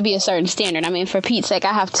 you have to be a certain standard. I mean, for Pete's sake,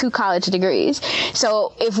 I have 2 college degrees.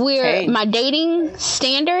 So if my dating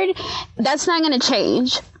standard, that's not going to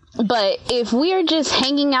change. But if we're just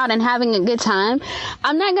hanging out and having a good time,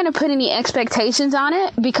 I'm not going to put any expectations on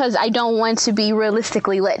it because I don't want to be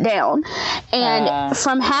realistically let down. And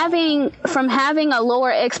from having a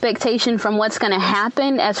lower expectation from what's going to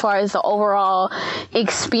happen as far as the overall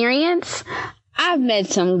experience, I've met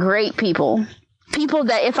some great people. People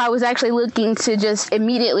that if I was actually looking to just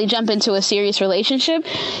immediately jump into a serious relationship,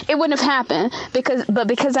 it wouldn't have happened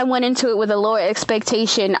because I went into it with a lower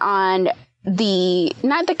expectation on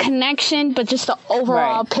not the connection, but just the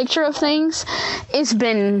overall picture of things. It's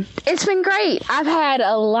been great. I've had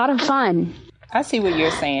a lot of fun. I see what you're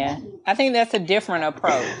saying. I think that's a different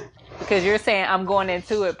approach because you're saying I'm going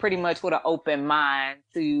into it pretty much with an open mind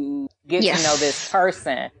to get to know this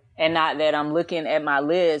person, and not that I'm looking at my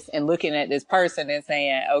list and looking at this person and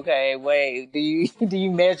saying, okay, wait, do you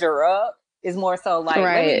measure up? It's more so like,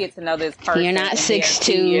 let me get to know this person. You're not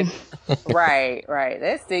 6'2". Right.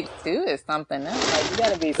 That 6'2" is something else. Like, you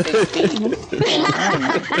gotta be 6 feet.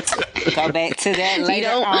 Go back to that later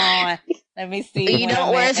on. Let me see. You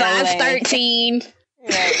don't wear size 13.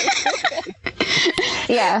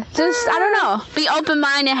 Yeah, just, I don't know. Be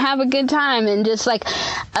open-minded, have a good time, and just like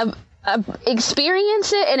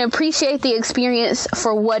experience it and appreciate the experience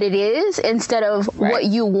for what it is instead of what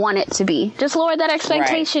you want it to be. Just lower that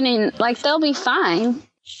expectation and like they'll be fine.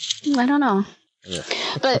 I don't know. Yeah.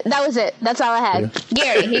 But that was it. That's all I had.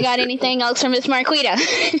 Gary, you got anything else from Miss Marquita?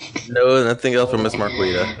 No, nothing else from Miss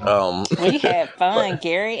Marquita. We had fun,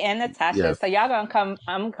 Gary and Natasha. Yeah. So y'all gonna come?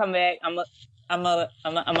 I'm gonna come back. I'm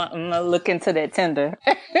gonna look into that Tinder.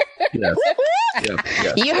 Yes.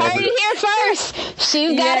 You heard it here first.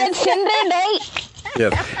 She's got a Tinder date.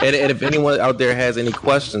 Yes. And if anyone out there has any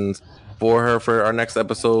questions for her for our next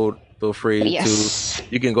episode, feel free to.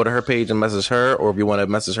 You can go to her page and message her, or if you want to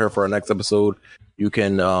message her for our next episode, you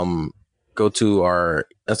can go to our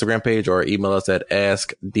Instagram page or email us at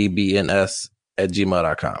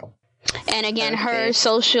askdbns@gmail.com. And again, her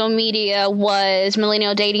social media was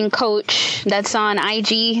Millennial Dating Coach. That's on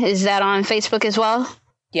IG. Is that on Facebook as well?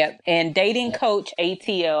 Yep. And Dating Coach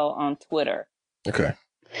ATL on Twitter. Okay.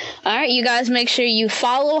 All right, you guys make sure you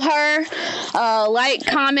follow her, like,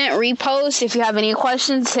 comment, repost. If you have any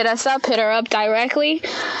questions, hit her up directly.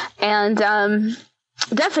 And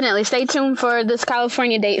definitely stay tuned for this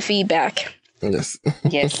California date feedback. Yes.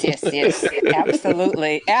 Yes.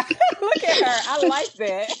 Absolutely. Look at her. I like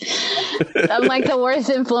that. I'm like the worst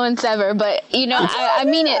influence ever, but I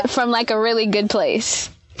mean it from like a really good place.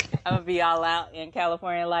 I'm gonna be all out in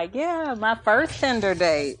California like, yeah, my first Tinder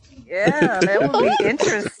date. Yeah, that would be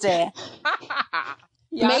interesting.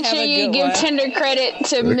 Make sure you give Tinder credit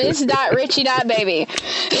to Miss.Richie.Baby.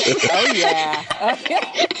 Oh, yeah.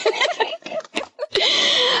 Okay.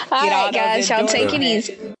 All right, guys, y'all take it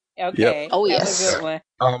easy. Okay. Yep. Oh, yes. That's a good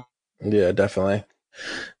one. Yeah, definitely.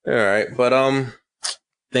 All right. But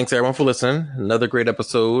thanks everyone for listening. Another great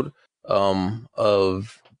episode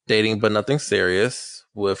of Dating But Nothing Serious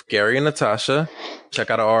with Gary and Natasha.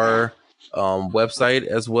 Check out our website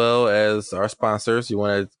as well as our sponsors. You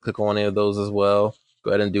want to click on any of those as well,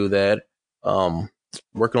 go ahead and do that.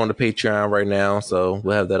 Working on the Patreon right now, so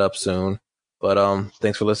we'll have that up soon. But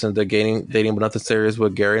thanks for listening to Dating But Nothing Serious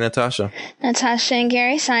with Gary and Natasha. Natasha and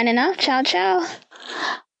Gary signing off. Ciao, ciao.